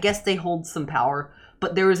 and I guess they hold some power,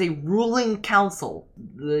 but there is a ruling council.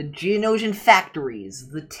 The Geonosian factories,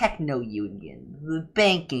 the Techno Union, the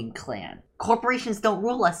banking clan. Corporations don't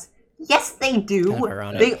rule us. Yes, they do.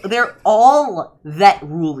 They're all that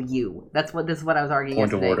rule you. This is what I was arguing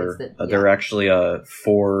yesterday. Point of order. There are actually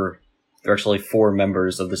four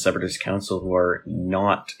members of the Separatist Council who are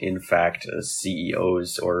not, in fact,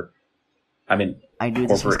 CEOs or,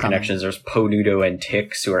 corporate connections. There's Poe Nudo and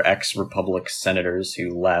Tix, who are ex-Republic senators who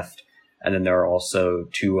left. And then there are also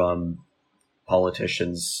two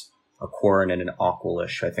politicians, a Quarren and an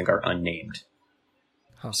Aqualish, who I think are unnamed.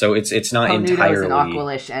 Huh. So it's not entirely... an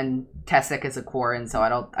Aqualish and Tessek is a Quarren,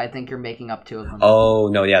 so I think you're making up two of them. Oh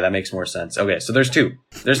no, yeah, that makes more sense. Okay, so there's two.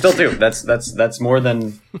 There's still two. That's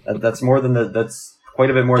quite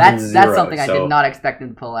a bit more than zero. That's something I did not expect him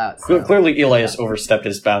to pull out. So. Clearly, Elias overstepped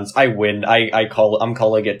his bounds. I win. I'm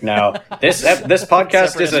calling it now. This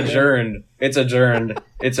podcast is adjourned. It's adjourned.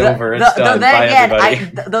 It's over. It's done. Bye,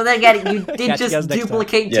 everybody. Though then again, you did just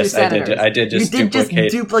duplicate two senators. Yes, I did just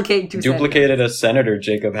duplicate two duplicated senators. A senator,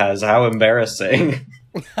 Jacob has. How embarrassing.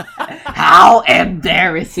 How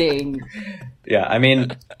embarrassing. Yeah,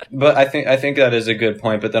 but I think that is a good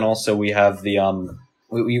point. But then also we have the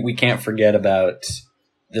we can't forget about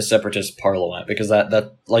the Separatist Parliament, because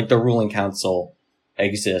that like the ruling council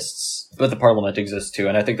exists, but the Parliament exists too.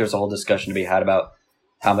 And I think there's a whole discussion to be had about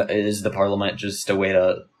how is the Parliament just a way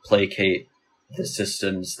to placate the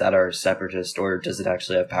systems that are separatist, or does it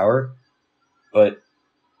actually have power? But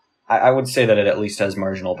I would say that it at least has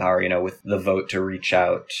marginal power, with the vote to reach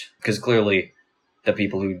out, because clearly the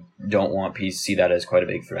people who don't want peace see that as quite a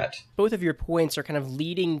big threat. Both of your points are kind of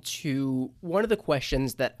leading to one of the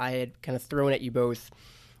questions that I had kind of thrown at you both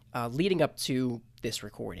leading up to this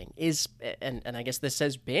recording is, and I guess this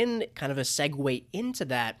has been kind of a segue into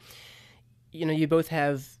that. You both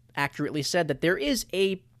have accurately said that there is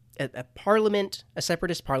a parliament, a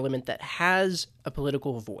separatist parliament that has a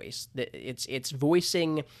political voice. That it's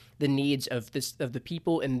voicing the needs of the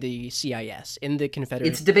people in the CIS, in the Confederate.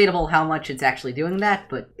 It's debatable how much it's actually doing that,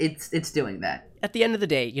 but it's doing that. At the end of the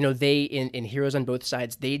day, they in Heroes on Both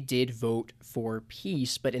Sides, they did vote for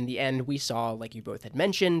peace, but in the end, we saw, like you both had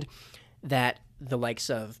mentioned, that the likes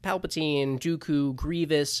of Palpatine, Dooku,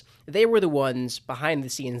 Grievous, they were the ones behind the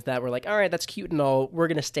scenes that were like, all right, that's cute and all, we're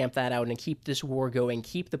going to stamp that out and keep this war going,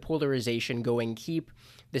 keep the polarization going, keep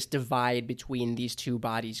this divide between these two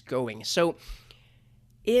bodies going. So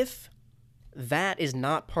if that is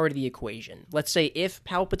not part of the equation, let's say if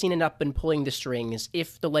Palpatine had not been pulling the strings,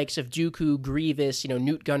 if the likes of Dooku, Grievous,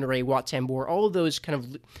 Newt Gunray, Wat Tambor, all of those kind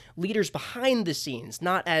of leaders behind the scenes,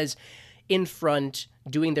 not as in front,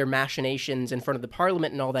 doing their machinations in front of the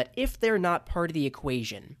parliament and all that, if they're not part of the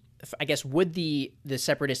equation, I guess, would the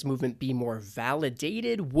separatist movement be more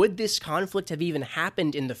validated? Would this conflict have even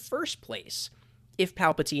happened in the first place if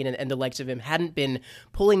Palpatine and the likes of him hadn't been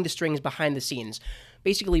pulling the strings behind the scenes?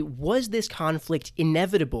 Basically, was this conflict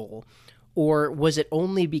inevitable, or was it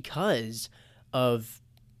only because of,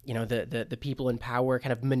 the people in power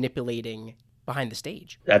kind of manipulating behind the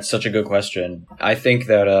stage? That's such a good question. I think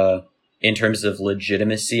that, in terms of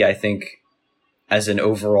legitimacy, I think as an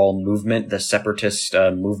overall movement, the separatist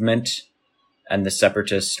movement and the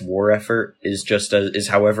separatist war effort is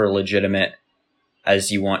however legitimate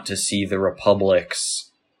as you want to see the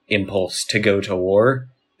Republic's impulse to go to war,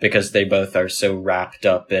 because they both are so wrapped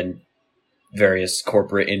up in various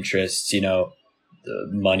corporate interests, the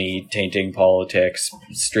money tainting politics,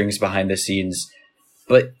 strings behind the scenes.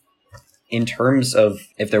 But in terms of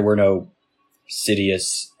if there were no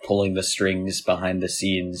Sidious pulling the strings behind the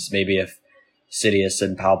scenes, maybe if Sidious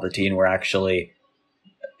and Palpatine were actually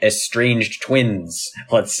estranged twins,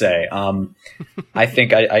 let's say. I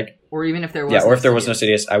think I or even if there was, yeah, or if there was no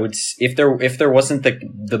Sidious, I would, if there wasn't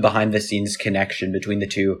the behind the scenes connection between the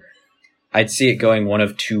two, I'd see it going one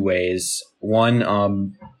of two ways. One, I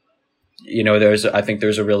think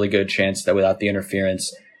there's a really good chance that without the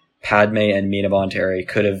interference, Padme and Mina Bonteri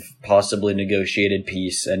could have possibly negotiated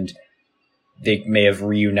peace, and they may have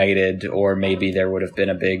reunited, or maybe there would have been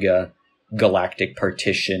a big galactic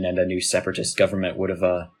partition and a new separatist government would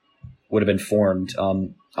have been formed.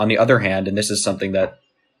 On the other hand, and this is something that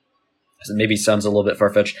maybe sounds a little bit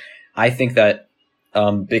far-fetched, I think that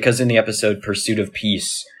because in the episode Pursuit of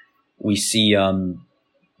Peace, we see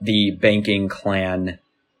the banking clan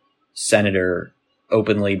senator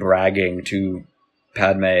openly bragging to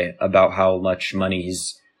Padme about how much money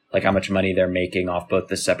they're making off both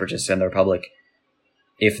the Separatists and the Republic.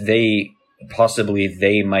 If they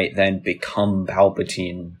might then become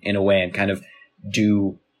Palpatine in a way and kind of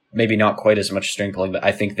do maybe not quite as much string pulling, but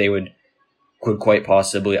I think I could quite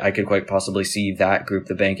possibly see that group,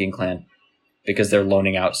 the banking clan, because they're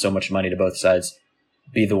loaning out so much money to both sides,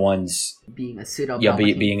 be the ones being a pseudo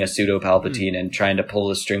Palpatine. being a pseudo Palpatine and trying to pull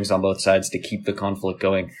the strings on both sides to keep the conflict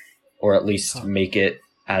going, or at least make it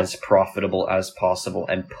as profitable as possible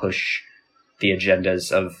and push the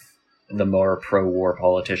agendas of the more pro-war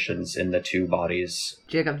politicians in the two bodies.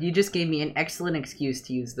 Jacob, you just gave me an excellent excuse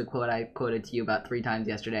to use the quote I quoted to you about 3 times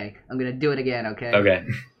yesterday. I'm gonna do it again, okay? Okay.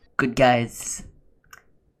 Good guys.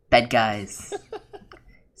 Bad guys.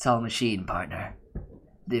 It's all a machine, partner.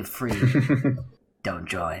 Live free. Don't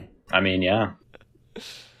join. I mean, yeah.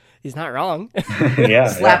 He's not wrong. Yeah.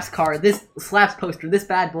 Slaps card. This Slaps poster. This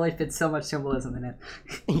bad boy fits so much symbolism in it.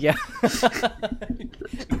 Yeah.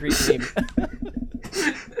 Great name.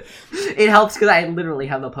 It helps because I literally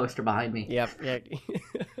have the poster behind me. Yep. Yeah.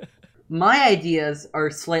 My ideas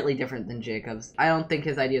are slightly different than Jacob's. I don't think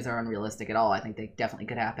his ideas are unrealistic at all. I think they definitely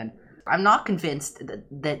could happen. I'm not convinced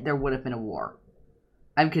that there would have been a war.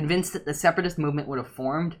 I'm convinced that the separatist movement would have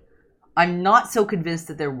formed. I'm not so convinced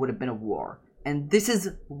that there would have been a war. And this is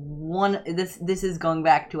going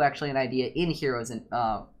back to actually an idea in Heroes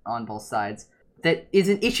on both sides that is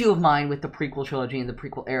an issue of mine with the prequel trilogy and the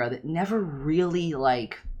prequel era that never really,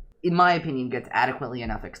 in my opinion, gets adequately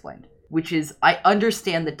enough explained. Which is, I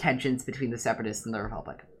understand the tensions between the Separatists and the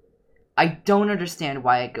Republic. I don't understand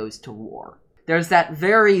why it goes to war. There's that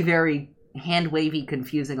very, very hand-wavy,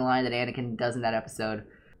 confusing line that Anakin does in that episode.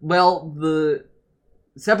 Well, the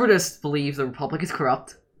Separatists believe the Republic is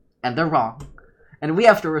corrupt, and they're wrong, and we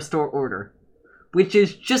have to restore order. Which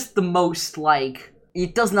is just the most,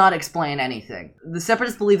 it does not explain anything. The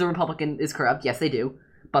Separatists believe the Republic is corrupt, yes they do,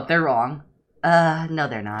 but they're wrong. No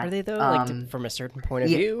they're not. Are they though? From a certain point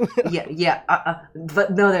of view?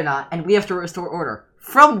 But no they're not, and we have to restore order.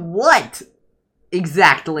 From what?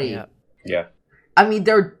 Exactly. Yeah. I mean,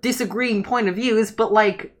 they're disagreeing point of views, but,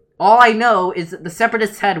 all I know is that the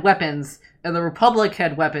Separatists had weapons, and the Republic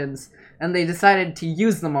had weapons, and they decided to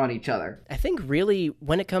use them on each other. I think really,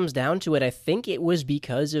 when it comes down to it, I think it was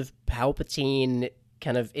because of Palpatine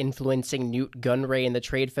kind of influencing Newt Gunray and the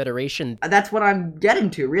Trade Federation. That's what I'm getting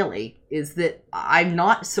to, really, is that I'm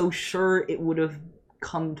not so sure it would have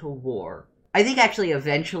come to war. I think actually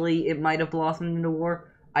eventually it might have blossomed into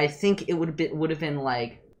war. I think it would have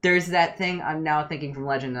been there's that thing I'm now thinking from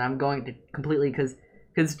Legend, and I'm going to completely,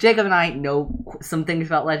 because Jacob and I know some things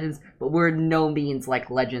about Legends, but we're no means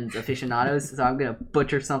Legends aficionados, so I'm going to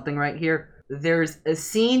butcher something right here. There's a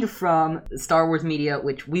scene from Star Wars media,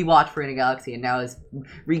 which we watched for In a Galaxy, and now is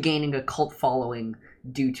regaining a cult following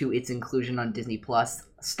due to its inclusion on Disney+.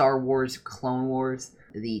 Star Wars Clone Wars,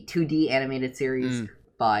 the 2D animated series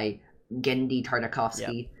by Genndy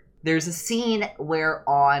Tartakovsky. Yep. There's a scene where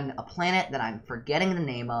on a planet that I'm forgetting the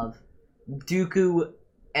name of, Dooku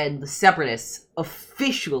and the Separatists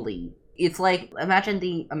officially, it's imagine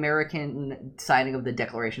the American signing of the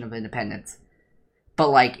Declaration of Independence,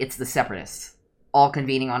 but it's the Separatists all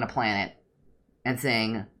convening on a planet and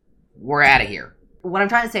saying, we're out of here. What I'm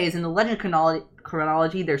trying to say is in the Legend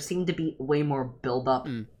chronology, there seemed to be way more build-up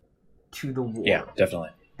to the war. Yeah, definitely.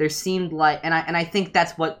 There seemed and I think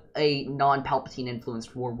that's what a non-Palpatine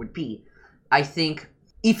influenced war would be. I think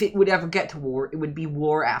if it would ever get to war, it would be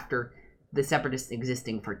war after the Separatists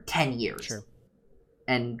existing for 10 years. Sure.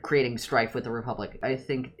 And creating strife with the Republic. I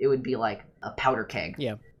think it would be a powder keg.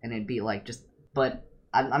 Yeah. And it'd be but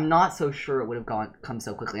I'm not so sure it would have come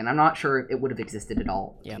so quickly, and I'm not sure it would have existed at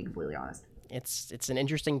all, to be completely honest. It's an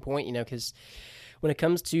interesting point, because when it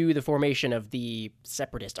comes to the formation of the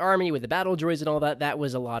Separatist army with the battle droids and all that, that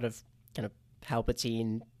was a lot of kind of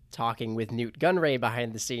Palpatine talking with Newt Gunray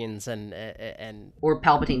behind the scenes, and or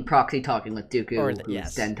Palpatine proxy talking with Dooku, Or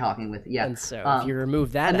who's then talking with And so if you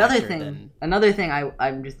remove that another actor, thing, then another thing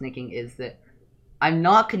I'm just thinking is that I'm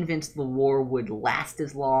not convinced the war would last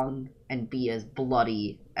as long and be as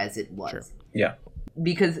bloody as it was. Sure. Yeah.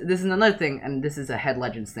 Because this is another thing, and this is a Head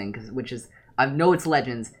Legends thing, which is, I know it's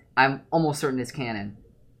Legends, I'm almost certain it's canon,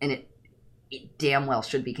 and it damn well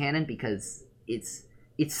should be canon because it's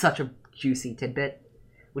such a juicy tidbit,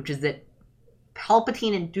 which is that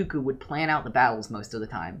Palpatine and Dooku would plan out the battles most of the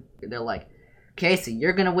time. They're like, okay, so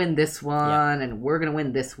you're gonna win this one, and we're gonna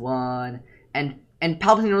win this one, and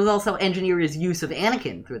Palpatine was also engineer his use of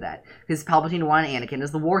Anakin through that, because Palpatine wanted Anakin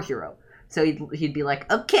as the war hero. So he'd be like,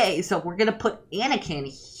 okay, so we're gonna put Anakin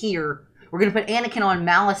here. We're gonna put Anakin on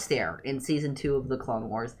Malastare in Season 2 of the Clone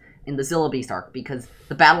Wars, in the Zilla Beast arc, because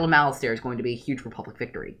the Battle of Malastare is going to be a huge Republic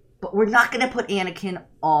victory. But we're not gonna put Anakin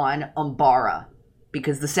on Umbara,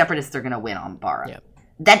 because the Separatists are gonna win Umbara. Yep.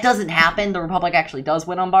 That doesn't happen. The Republic actually does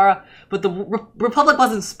win Umbara, but the Republic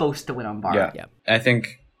wasn't supposed to win Umbara. Yeah. I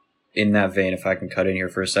think, in that vein, if I can cut in here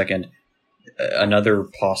for a second, another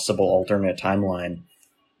possible alternate timeline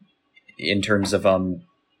in terms of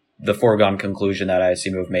the foregone conclusion that I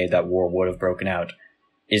seem to have made that war would have broken out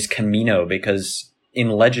is Kamino, because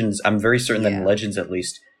in Legends, I'm very certain that in Legends at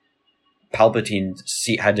least, Palpatine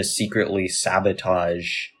had to secretly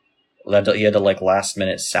sabotage, he had to like last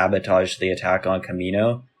minute sabotage the attack on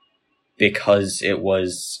Kamino because it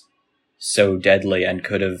was so deadly and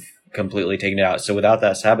could have completely taken it out. So without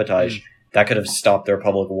that sabotage, that could have stopped the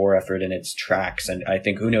Republic war effort in its tracks. And I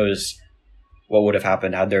think who knows what would have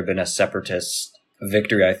happened had there been a separatist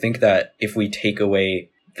victory. I think that if we take away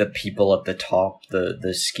the people at the top,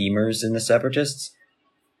 the schemers in the separatists,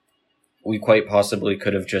 we quite possibly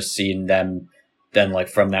could have just seen them then, like,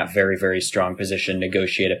 from that very, very strong position,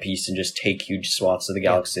 negotiate a peace and just take huge swaths of the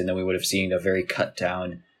galaxy. And then we would have seen a very cut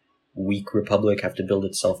down, weak Republic have to build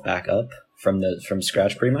itself back up from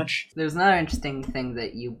scratch, pretty much. There's another interesting thing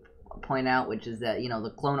that you point out, which is that,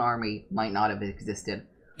 the clone army might not have existed.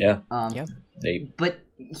 Yeah. But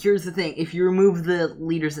here's the thing. If you remove the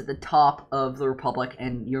leaders at the top of the Republic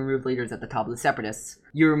and you remove leaders at the top of the Separatists,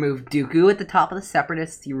 you remove Dooku at the top of the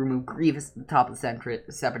Separatists, you remove Grievous at the top of the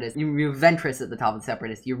Separatists, you remove Ventress at the top of the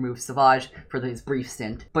Separatists, you remove Savage for his brief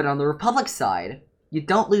stint. But on the Republic side, you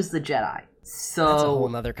don't lose the Jedi. So that's a whole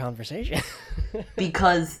nother conversation.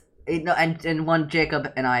 Because, and one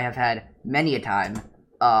Jacob and I have had many a time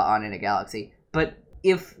on In a Galaxy, but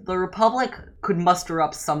if the Republic could muster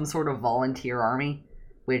up some sort of volunteer army,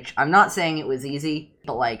 which I'm not saying it was easy,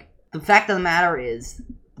 but, like, the fact of the matter is,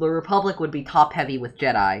 the Republic would be top-heavy with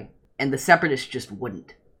Jedi, and the Separatists just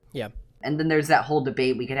wouldn't. Yeah. And then there's that whole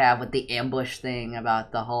debate we could have with the ambush thing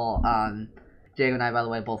about the whole, Jacob and I, by the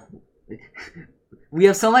way, both... we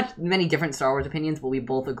have many different Star Wars opinions, but we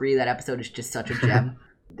both agree that episode is just such a gem.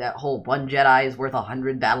 That whole one Jedi is worth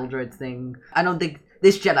 100 battle droids thing. I don't think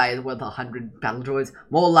this Jedi is worth 100 battle droids.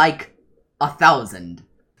 More like 1,000.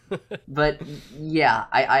 But yeah,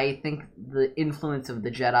 I think the influence of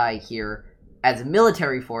the Jedi here as a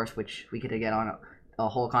military force, which we could get on a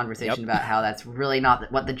whole conversation about how that's really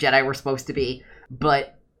not what the Jedi were supposed to be,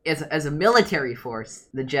 but as a military force,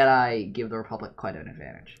 the Jedi give the Republic quite an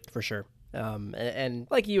advantage. For sure. And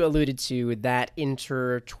like you alluded to, that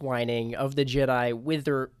intertwining of the Jedi with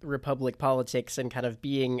the Republic politics and kind of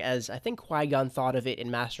being, as I think Qui-Gon thought of it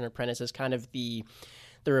in Master and Apprentice, as kind of the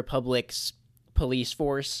Republic's police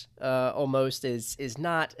force, almost, is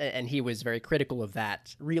not, and he was very critical of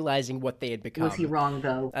that, realizing what they had become. Was he wrong,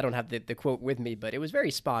 though? I don't have the quote with me, but it was very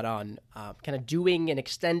spot on, kind of doing and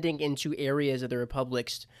extending into areas of the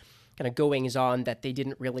Republic's kind of goings-on that they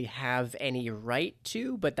didn't really have any right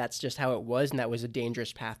to, but that's just how it was, and that was a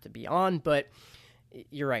dangerous path to be on. But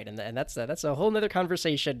you're right, and that's a whole nother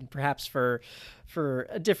conversation, perhaps for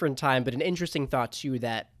a different time, but an interesting thought, too,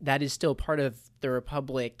 that is still part of the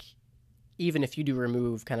Republic, even if you do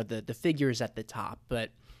remove kind of the figures at the top. But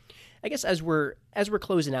I guess as we're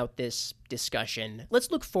closing out this discussion, let's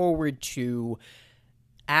look forward to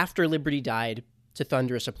after Liberty died to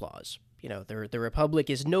Thunderous Applause. The Republic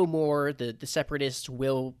is no more. The Separatists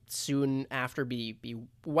will soon after be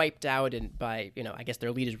wiped out, and by, I guess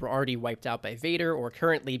their leaders were already wiped out by Vader, or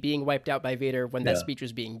currently being wiped out by Vader when that speech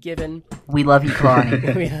was being given. We love you,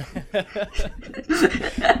 Kalani.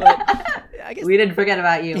 But I guess we didn't forget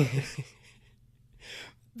about you.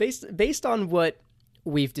 Based on what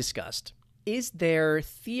we've discussed, is there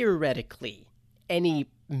theoretically any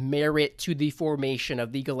merit to the formation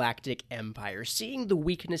of the Galactic Empire? Seeing the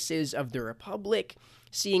weaknesses of the Republic,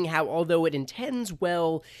 seeing how, although it intends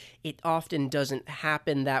well, it often doesn't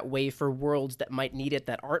happen that way for worlds that might need it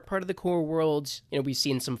that aren't part of the core worlds. You know, we've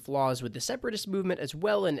seen some flaws with the Separatist movement as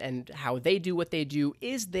well, and how they do what they do.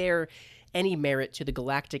 Is there any merit to the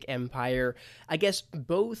Galactic Empire? I guess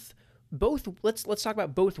both let's talk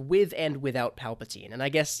about both with and without Palpatine. And I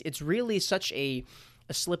guess it's really such a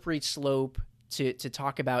slippery slope to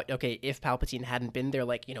talk about, okay, if Palpatine hadn't been there,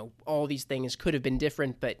 like, you know, all these things could have been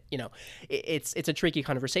different, but, you know, it's a tricky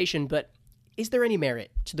conversation. But is there any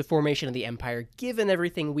merit to the formation of the Empire, given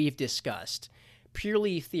everything we've discussed,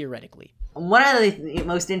 purely theoretically? One of the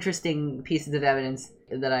most interesting pieces of evidence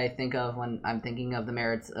that I think of when I'm thinking of the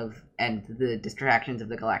merits of and the distractions of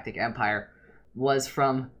the Galactic Empire was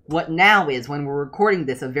from what now is, when we're recording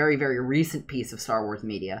this, a very, very recent piece of Star Wars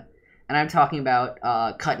media. And I'm talking about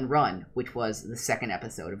Cut and Run, which was the second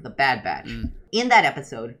episode of The Bad Batch. In that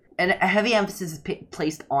episode, a heavy emphasis is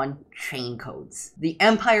placed on chain codes. The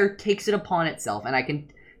Empire takes it upon itself, and I can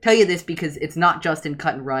tell you this because it's not just in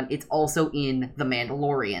Cut and Run, it's also in The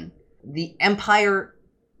Mandalorian. The Empire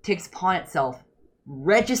takes upon itself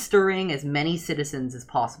registering as many citizens as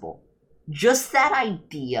possible. Just that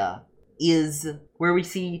idea is where we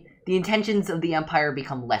see the intentions of the Empire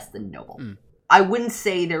become less than noble. I wouldn't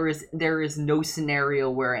say there is no scenario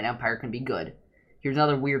where an empire can be good. Here's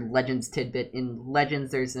another weird Legends tidbit. In Legends,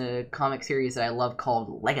 there's a comic series that I love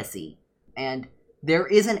called Legacy. And there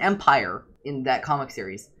is an empire in that comic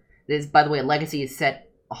series. This, by the way, Legacy is set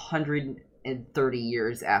 130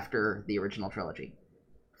 years after the original trilogy.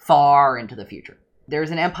 Far into the future.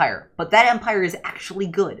 There's an empire, but that empire is actually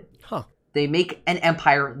good. Huh. They make an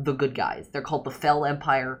empire the good guys. They're called the Fel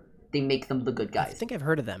Empire. They make them the good guys. I think I've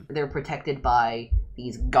heard of them. They're protected by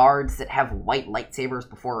these guards that have white lightsabers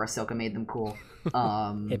before Ahsoka made them cool.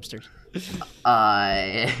 Hipsters.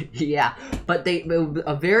 Yeah. But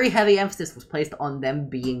a very heavy emphasis was placed on them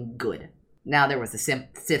being good. Now there was the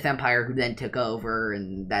Sith Empire who then took over,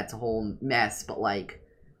 and that's a whole mess. But, like,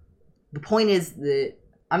 the point is that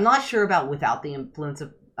I'm not sure about without the influence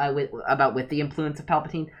of with the influence of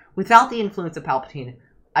Palpatine. Without the influence of Palpatine,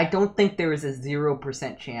 I don't think there is a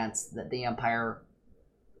 0% chance that the Empire,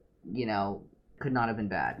 you know, could not have been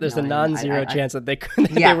bad. There's a non-zero chance that they could.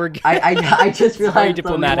 Yeah, they were good. I just realized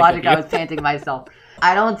the logic I was panting myself.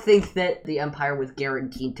 I don't think that the Empire was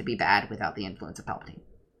guaranteed to be bad without the influence of Palpatine.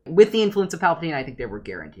 With the influence of Palpatine, I think they were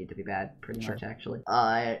guaranteed to be bad, pretty much, actually.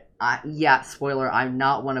 Yeah, spoiler, I'm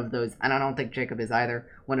not one of those, and I don't think Jacob is either,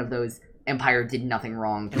 one of those Empire did nothing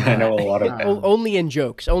wrong. I know a lot of them. Only in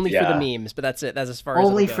jokes, only for the memes, but that's it. That's as far as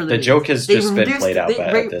only for the joke has just been played out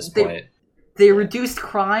at this point. They reduced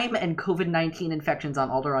crime and COVID-19 infections on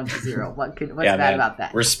Alderaan to zero. What's bad about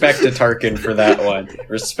that? Respect to Tarkin for that one.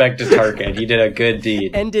 Respect to Tarkin. He did a good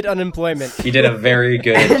deed. Ended unemployment. He did a very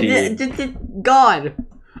good deed. God,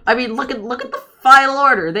 I mean, look at the Final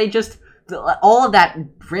Order. They just all of that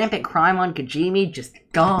rampant crime on Kijimi just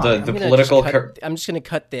gone. The political. I'm just gonna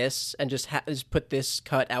cut this and just put this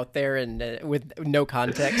cut out there and with no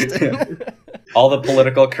context. All the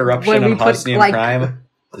political corruption on Hosnian Prime,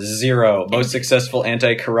 zero. Most successful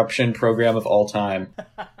anti-corruption program of all time.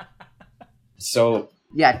 So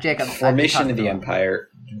yeah, Jacob. Formation of the Empire,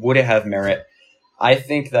 would it have merit? I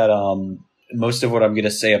think that most of what I'm going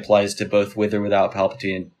to say applies to both with or without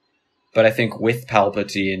Palpatine. But I think with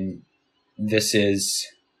Palpatine, this is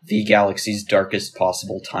the galaxy's darkest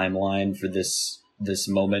possible timeline for this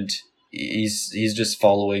moment. He's just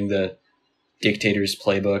following the dictator's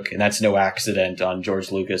playbook, and that's no accident on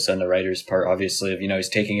George Lucas and the writer's part, obviously, of, he's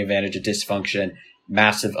taking advantage of dysfunction,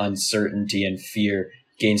 massive uncertainty and fear,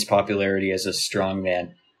 gains popularity as a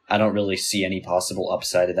strongman. I don't really see any possible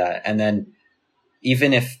upside of that. And then,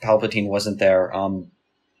 even if Palpatine wasn't there,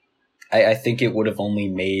 I think it would have only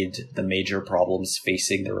made the major problems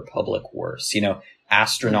facing the Republic worse.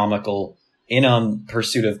 Astronomical, in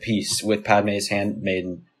Pursuit of Peace with Padme's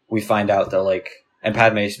handmaiden, we find out that, and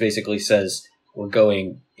Padme basically says, we're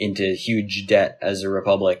going into huge debt as a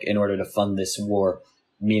Republic in order to fund this war.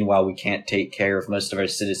 Meanwhile, we can't take care of most of our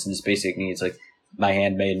citizens' basic needs. Like, my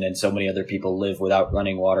handmaiden and so many other people live without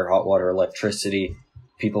running water, hot water, electricity.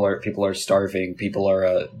 People are starving. People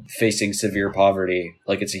are facing severe poverty.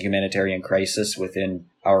 Like, it's a humanitarian crisis within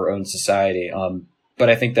our own society. But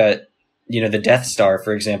I think that, the Death Star,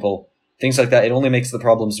 for example, things like that, it only makes the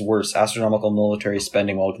problems worse. Astronomical military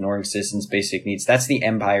spending while ignoring citizens' basic needs. That's the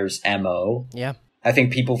Empire's MO. Yeah. I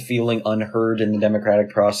think people feeling unheard in the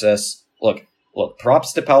democratic process. Look,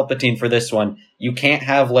 props to Palpatine for this one. You can't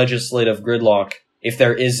have legislative gridlock if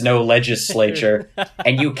there is no legislature,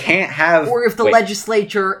 and you can't have... Or if the wait,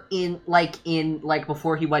 legislature in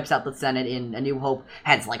before he wipes out the Senate in A New Hope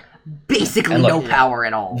has like basically And look, no power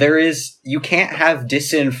at all. you can't have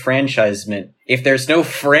disenfranchisement if there's no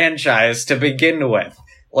franchise to begin with.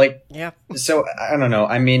 Like, Yeah. so, I don't know,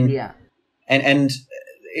 I mean... Yeah. And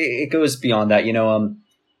it goes beyond that,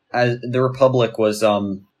 the Republic was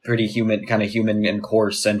pretty human and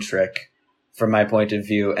core centric from my point of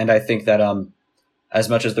view, and I think that as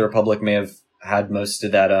much as the Republic may have had most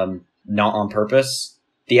of that not on purpose,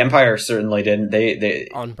 the Empire certainly didn't. They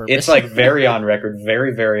On purpose. It's like very on record,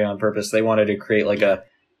 very very on purpose. They wanted to create like a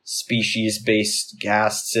species based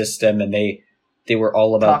caste system, and they were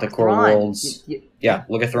all about Talk the core Thrawn. worlds. Yeah,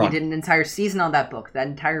 look at We Thrawn. did an entire season on that book. That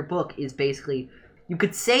entire book is basically, you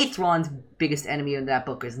could say Thrawn's biggest enemy in that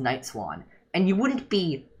book is Night Swan, and you wouldn't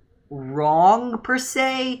be wrong per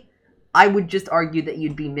se. I would just argue that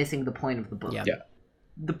you'd be missing the point of the book. Yeah. Yeah.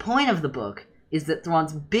 The point of the book is that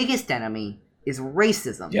Thrawn's biggest enemy is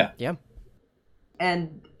racism. Yeah. Yeah.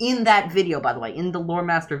 And in that video, by the way, in the Lore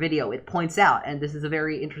Master video, it points out, and this is a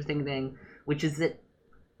very interesting thing, which is that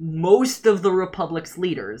most of the Republic's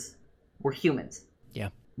leaders were humans. Yeah.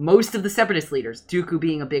 Most of the Separatist leaders, Dooku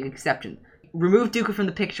being a big exception. Remove Dooku from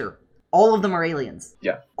the picture. All of them are aliens.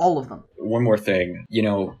 Yeah. All of them. One more thing,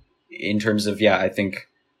 in terms of, I think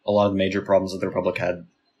a lot of the major problems that the Republic had,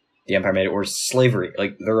 the Empire made it worse. Slavery.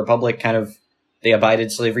 Like, the Republic they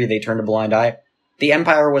abided slavery, they turned a blind eye. The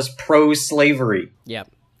Empire was pro-slavery. Yeah.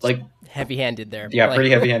 Like, Heavy-handed there. yeah, Like, pretty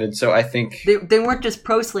heavy-handed. So I think, They weren't just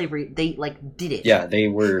pro-slavery, they, did it. yeah, they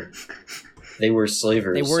were slavers. They were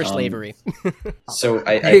slavery. So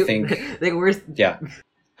I think, They were... yeah,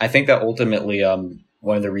 I think that ultimately,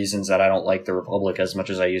 one of the reasons that I don't like the Republic as much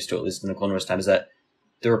as I used to, at least in the Clone Wars time, is that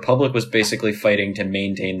the Republic was basically fighting to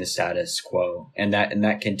maintain the status quo, and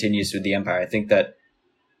that continues with the Empire. I think that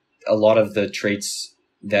a lot of the traits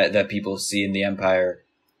that people see in the Empire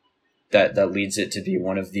that leads it to be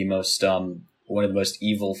one of the most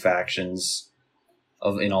evil factions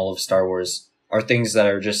in all of Star Wars are things that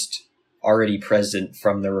are just already present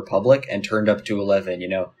from the Republic and turned up to 11.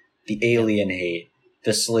 The alien hate,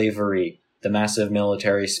 the slavery, the massive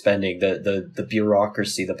military spending, the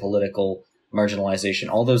bureaucracy, the political marginalization,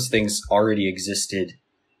 all those things already existed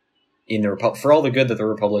in the Republic. For all the good that the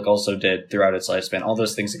Republic also did throughout its lifespan, all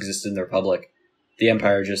those things existed in the Republic. The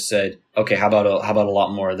Empire just said, okay, how about a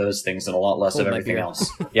lot more of those things and a lot less Hold of my everything beer.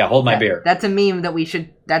 else? Yeah, hold my beer. That's a meme that we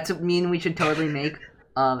should totally make.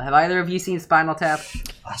 Have either of you seen Spinal Tap?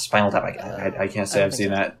 Spinal Tap, I can't say I don't I've think seen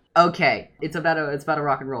so. that. Okay, it's about a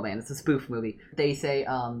rock and roll band. It's a spoof movie. They say,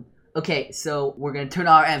 okay, so we're gonna turn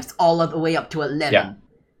our amps all the way up to 11. Yeah.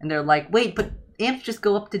 And they're like, wait, but amps just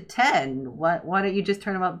go up to 10. Why don't you just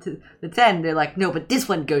turn them up to the 10? They're like, no, but this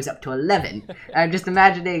one goes up to 11. And I'm just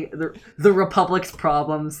imagining the Republic's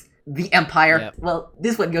problems, the Empire. Yep. Well,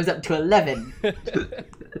 this one goes up to 11.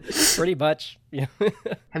 Pretty much. Yeah.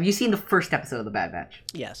 Have you seen the first episode of The Bad Batch?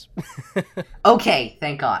 Yes. Okay,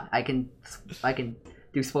 thank God. I can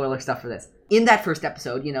do spoiler stuff for this. In that first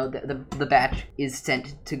episode, the Batch is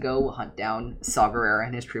sent to go hunt down Saw Gerrera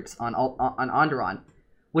and his troops on Onderon.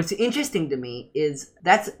 What's interesting to me is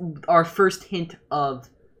that's our first hint of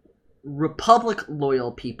Republic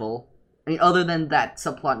loyal people. I mean, other than that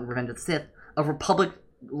subplot in Revenge of the Sith, of Republic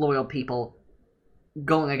loyal people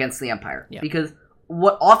going against the Empire. Yeah. Because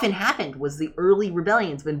what often happened was the early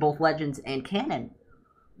rebellions in both Legends and canon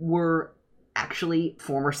were actually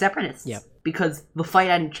former Separatists. Yep. Because the fight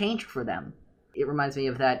hadn't changed for them. It reminds me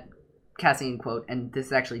of that Cassian quote, and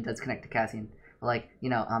this actually does connect to Cassian. Like,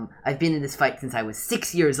 I've been in this fight since I was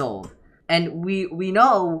 6 years old. And we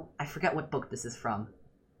know, I forget what book this is from.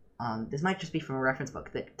 This might just be from a reference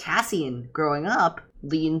book, that Cassian, growing up,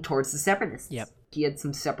 leaned towards the Separatists. Yep. He had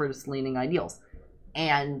some Separatist-leaning ideals.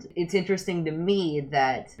 And it's interesting to me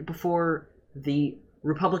that before the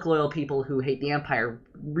Republic-loyal people who hate the Empire,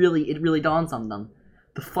 it really dawns on them.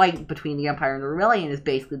 The fight between the Empire and the Rebellion is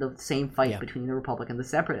basically the same fight Yeah. between the Republic and the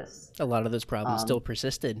Separatists. A lot of those problems still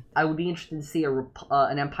persisted. I would be interested to see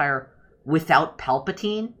an Empire without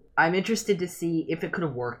Palpatine. I'm interested to see if it could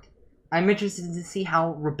have worked. I'm interested to see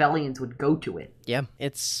how rebellions would go to it. Yeah,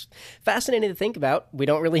 it's fascinating to think about. We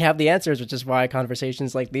don't really have the answers, which is why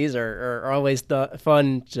conversations like these are always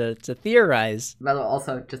fun to theorize. By the way,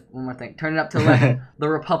 also, just one more thing. Turn it up to 11. The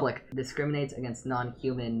Republic discriminates against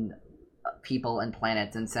non-human people and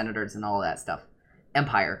planets and senators and all of that stuff.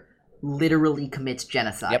 Empire literally commits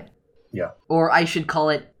genocide. Yep. Yeah. Or I should call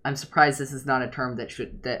it, I'm surprised this is not a term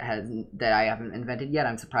that I haven't invented yet.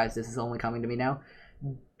 I'm surprised this is only coming to me now.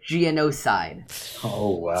 Genocide.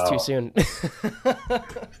 Oh, wow. It's too soon.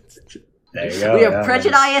 There you go. We have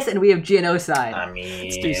prejudice and we have genocide. I mean,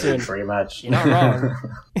 It's too soon. pretty much. You're not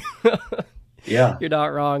wrong. Yeah. You're not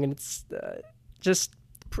wrong, and it's just.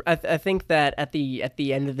 I think that at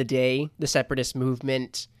the end of the day, the separatist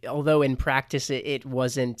movement, although in practice it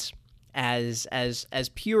wasn't as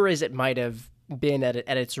pure as it might have been at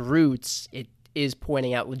its roots, it is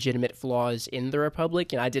pointing out legitimate flaws in the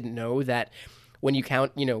Republic. And I didn't know that when you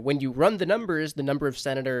count, when you run the numbers, the number of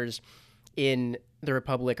senators in the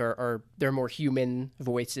Republic are they're more human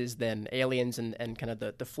voices than aliens, and kind of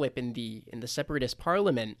the flip in the separatist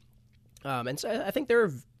parliament. And so I think there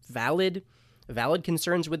are valid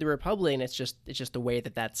concerns with the Republic, and it's just the way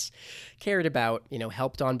that's carried about,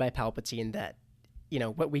 helped on by Palpatine, that,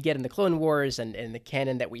 what we get in the Clone Wars and the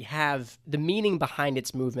canon that we have, the meaning behind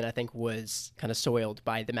its movement, I think, was kind of soiled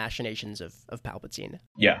by the machinations of Palpatine.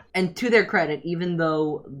 Yeah. And to their credit, even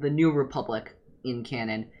though the New Republic in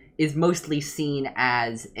canon is mostly seen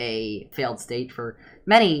as a failed state for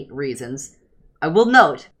many reasons, I will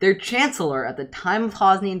note, their Chancellor at the time of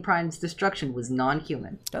Hosnian Prime's destruction was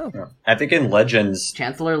non-human. Oh. Yeah. I think in Legends,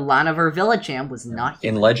 Chancellor Lanavar Villacham was not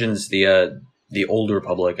human. in Legends, the Old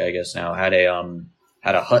Republic, I guess now, had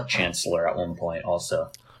a Hutt Chancellor at one point also.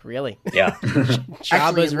 Really? Yeah.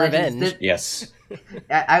 Jabba's in revenge. Legends, Yes.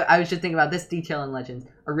 I was just thinking about this detail in Legends.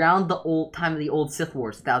 Around the old time of the old Sith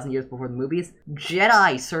Wars, 1,000 years before the movies,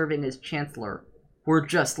 Jedi serving as Chancellor were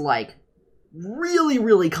just, really,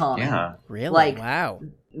 really common. Yeah. Really? Wow.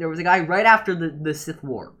 There was a guy right after the Sith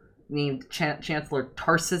War named Chancellor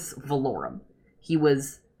Tarsus Valorum. He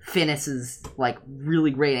was Finis's,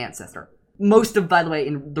 really great ancestor. By the way,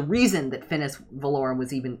 the reason that Finis Valorum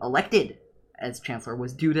was even elected as Chancellor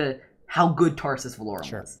was due to how good Tarsus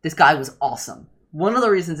Valorum was. This guy was awesome. One of the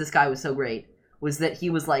reasons this guy was so great was that he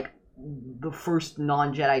was, the first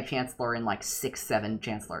non-Jedi Chancellor in, 6-7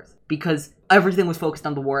 Chancellors. Because everything was focused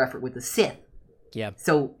on the war effort with the Sith. Yeah.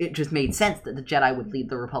 So it just made sense that the Jedi would lead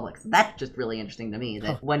the Republic. So that's just really interesting to me,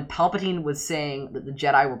 that when Palpatine was saying that the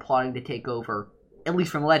Jedi were plotting to take over, at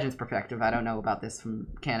least from Legends' perspective, I don't know about this from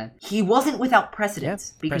canon, he wasn't without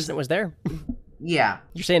precedence. Yeah, precedent was there. Yeah.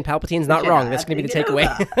 You're saying Palpatine's not wrong. That's going to be the takeaway.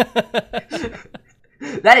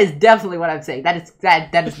 That is definitely what I'm saying. That is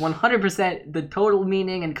 100% the total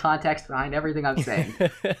meaning and context behind everything I'm saying.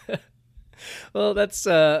 Well, that's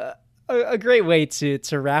a great way to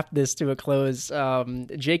wrap this to a close.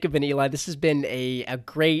 Jacob and Eli, this has been a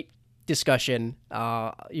great discussion.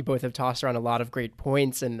 You both have tossed around a lot of great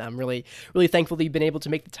points, and I'm really, really thankful that you've been able to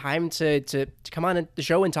make the time to come on the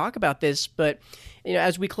show and talk about this. But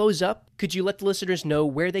as we close up, could you let the listeners know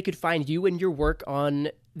where they could find you and your work on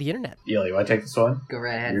the internet? Eli, you want to take this one? Go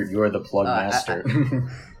right ahead. You're the plug master.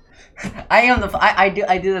 I am I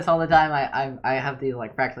do this all the time. I have these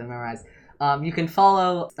practically memorized. You can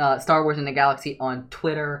follow Star Wars in a Galaxy on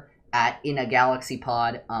Twitter at In a Galaxy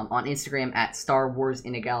Pod, on Instagram at Star Wars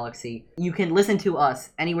in a Galaxy. You can listen to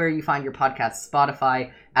us anywhere you find your podcasts: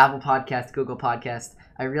 Spotify, Apple Podcasts, Google Podcasts.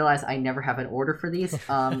 I realize I never have an order for these.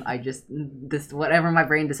 Whatever my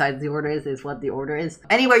brain decides the order is what the order is.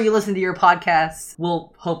 Anywhere you listen to your podcasts,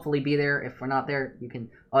 we'll hopefully be there. If we're not there, you can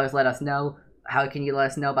always let us know. How can you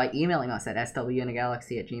let us know? By emailing us at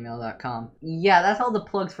swinagalaxy@gmail.com. Yeah, that's all the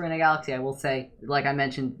plugs for In a Galaxy. I will say, like I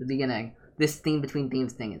mentioned at the beginning, this theme between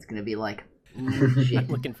themes thing is going to be legit. I'm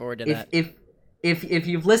looking forward to that. If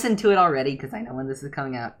you've listened to it already, because I know when this is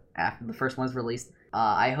coming out after the first one's released,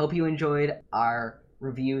 I hope you enjoyed our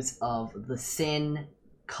reviews of The Sin,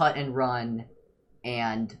 Cut and Run,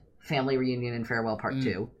 and Family Reunion and Farewell Part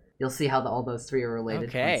 2. You'll see how all those three are related.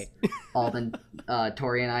 Okay. Alden,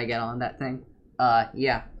 Tori, and I get on that thing.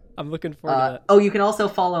 Yeah. I'm looking forward to that. Oh, you can also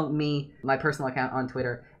follow me, my personal account on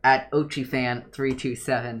Twitter, at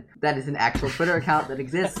OchiFan327. That is an actual Twitter account that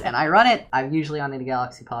exists, and I run it. I'm usually on the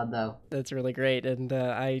Galaxy Pod, though. That's really great, and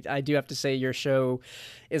I do have to say your show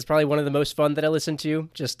is probably one of the most fun that I listen to.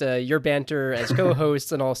 Just your banter as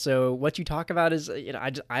co-hosts, and also what you talk about is,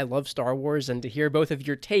 I love Star Wars, and to hear both of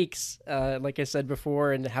your takes, like I said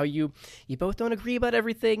before, and how you both don't agree about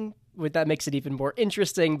everything, that makes it even more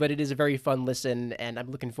interesting. But it is a very fun listen, and I'm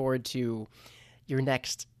looking forward to your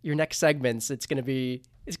next segments. It's gonna be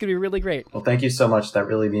really great. Well, thank you so much. That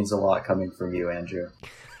really means a lot coming from you, Andrew.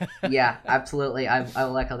 Yeah, absolutely. I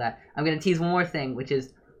will echo that. I'm going to tease one more thing, which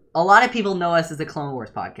is a lot of people know us as a Clone Wars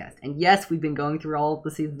podcast. And yes, we've been going through all of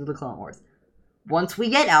the seasons of the Clone Wars. Once we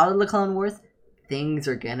get out of the Clone Wars, things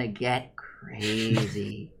are going to get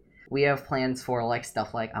crazy. We have plans for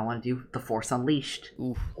stuff like I want to do The Force Unleashed.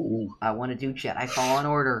 Oof. Ooh. I want to do Jedi Fallen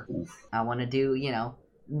Order. Oof. I want to do,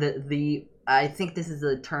 the I think this is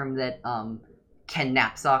a term that Ken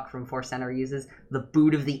Knapsack from Force Center uses, the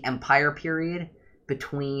boot of the Empire period,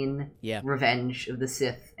 between Revenge of the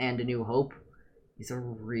Sith and A New Hope is a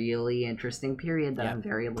really interesting period that I'm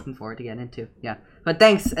very looking forward to getting into. Yeah. But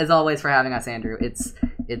thanks, as always, for having us, Andrew. It's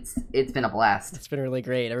been a blast. It's been really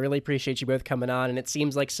great. I really appreciate you both coming on, and it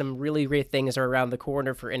seems like some really great things are around the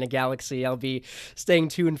corner for In a Galaxy. I'll be staying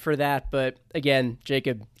tuned for that. But again,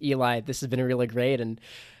 Jacob, Eli, this has been really great, and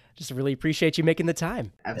just really appreciate you making the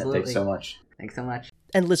time. Absolutely. Yeah, thanks so much. Thanks so much.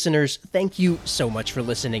 And listeners, thank you so much for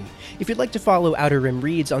listening. If you'd like to follow Outer Rim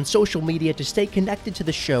Reads on social media to stay connected to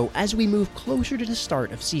the show as we move closer to the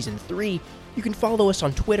start of Season 3, you can follow us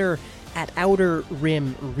on Twitter at Outer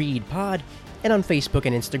Rim Read Pod and on Facebook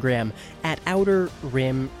and Instagram at Outer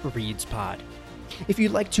Rim Reads Pod. If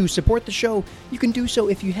you'd like to support the show, you can do so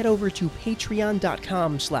if you head over to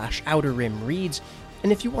patreon.com/outerrimreads.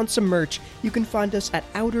 And if you want some merch, you can find us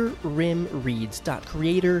at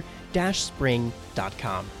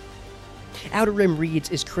outerrimreads.creator-spring.com. Outer Rim Reads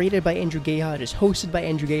is created by Andrew Geha, it is hosted by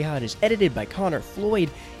Andrew Geha, it is edited by Connor Floyd,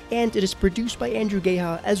 and it is produced by Andrew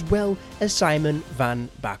Geha as well as Simon Van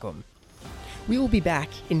Bakum. We will be back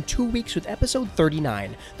in 2 weeks with episode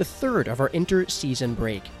 39, the third of our inter-season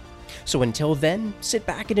break. So until then, sit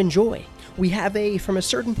back and enjoy. We have a From a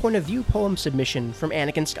Certain Point of View poem submission from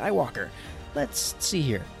Anakin Skywalker. Let's see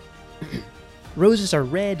here. Roses are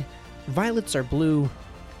red, violets are blue,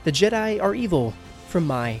 the Jedi are evil from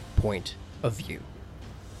my point of view.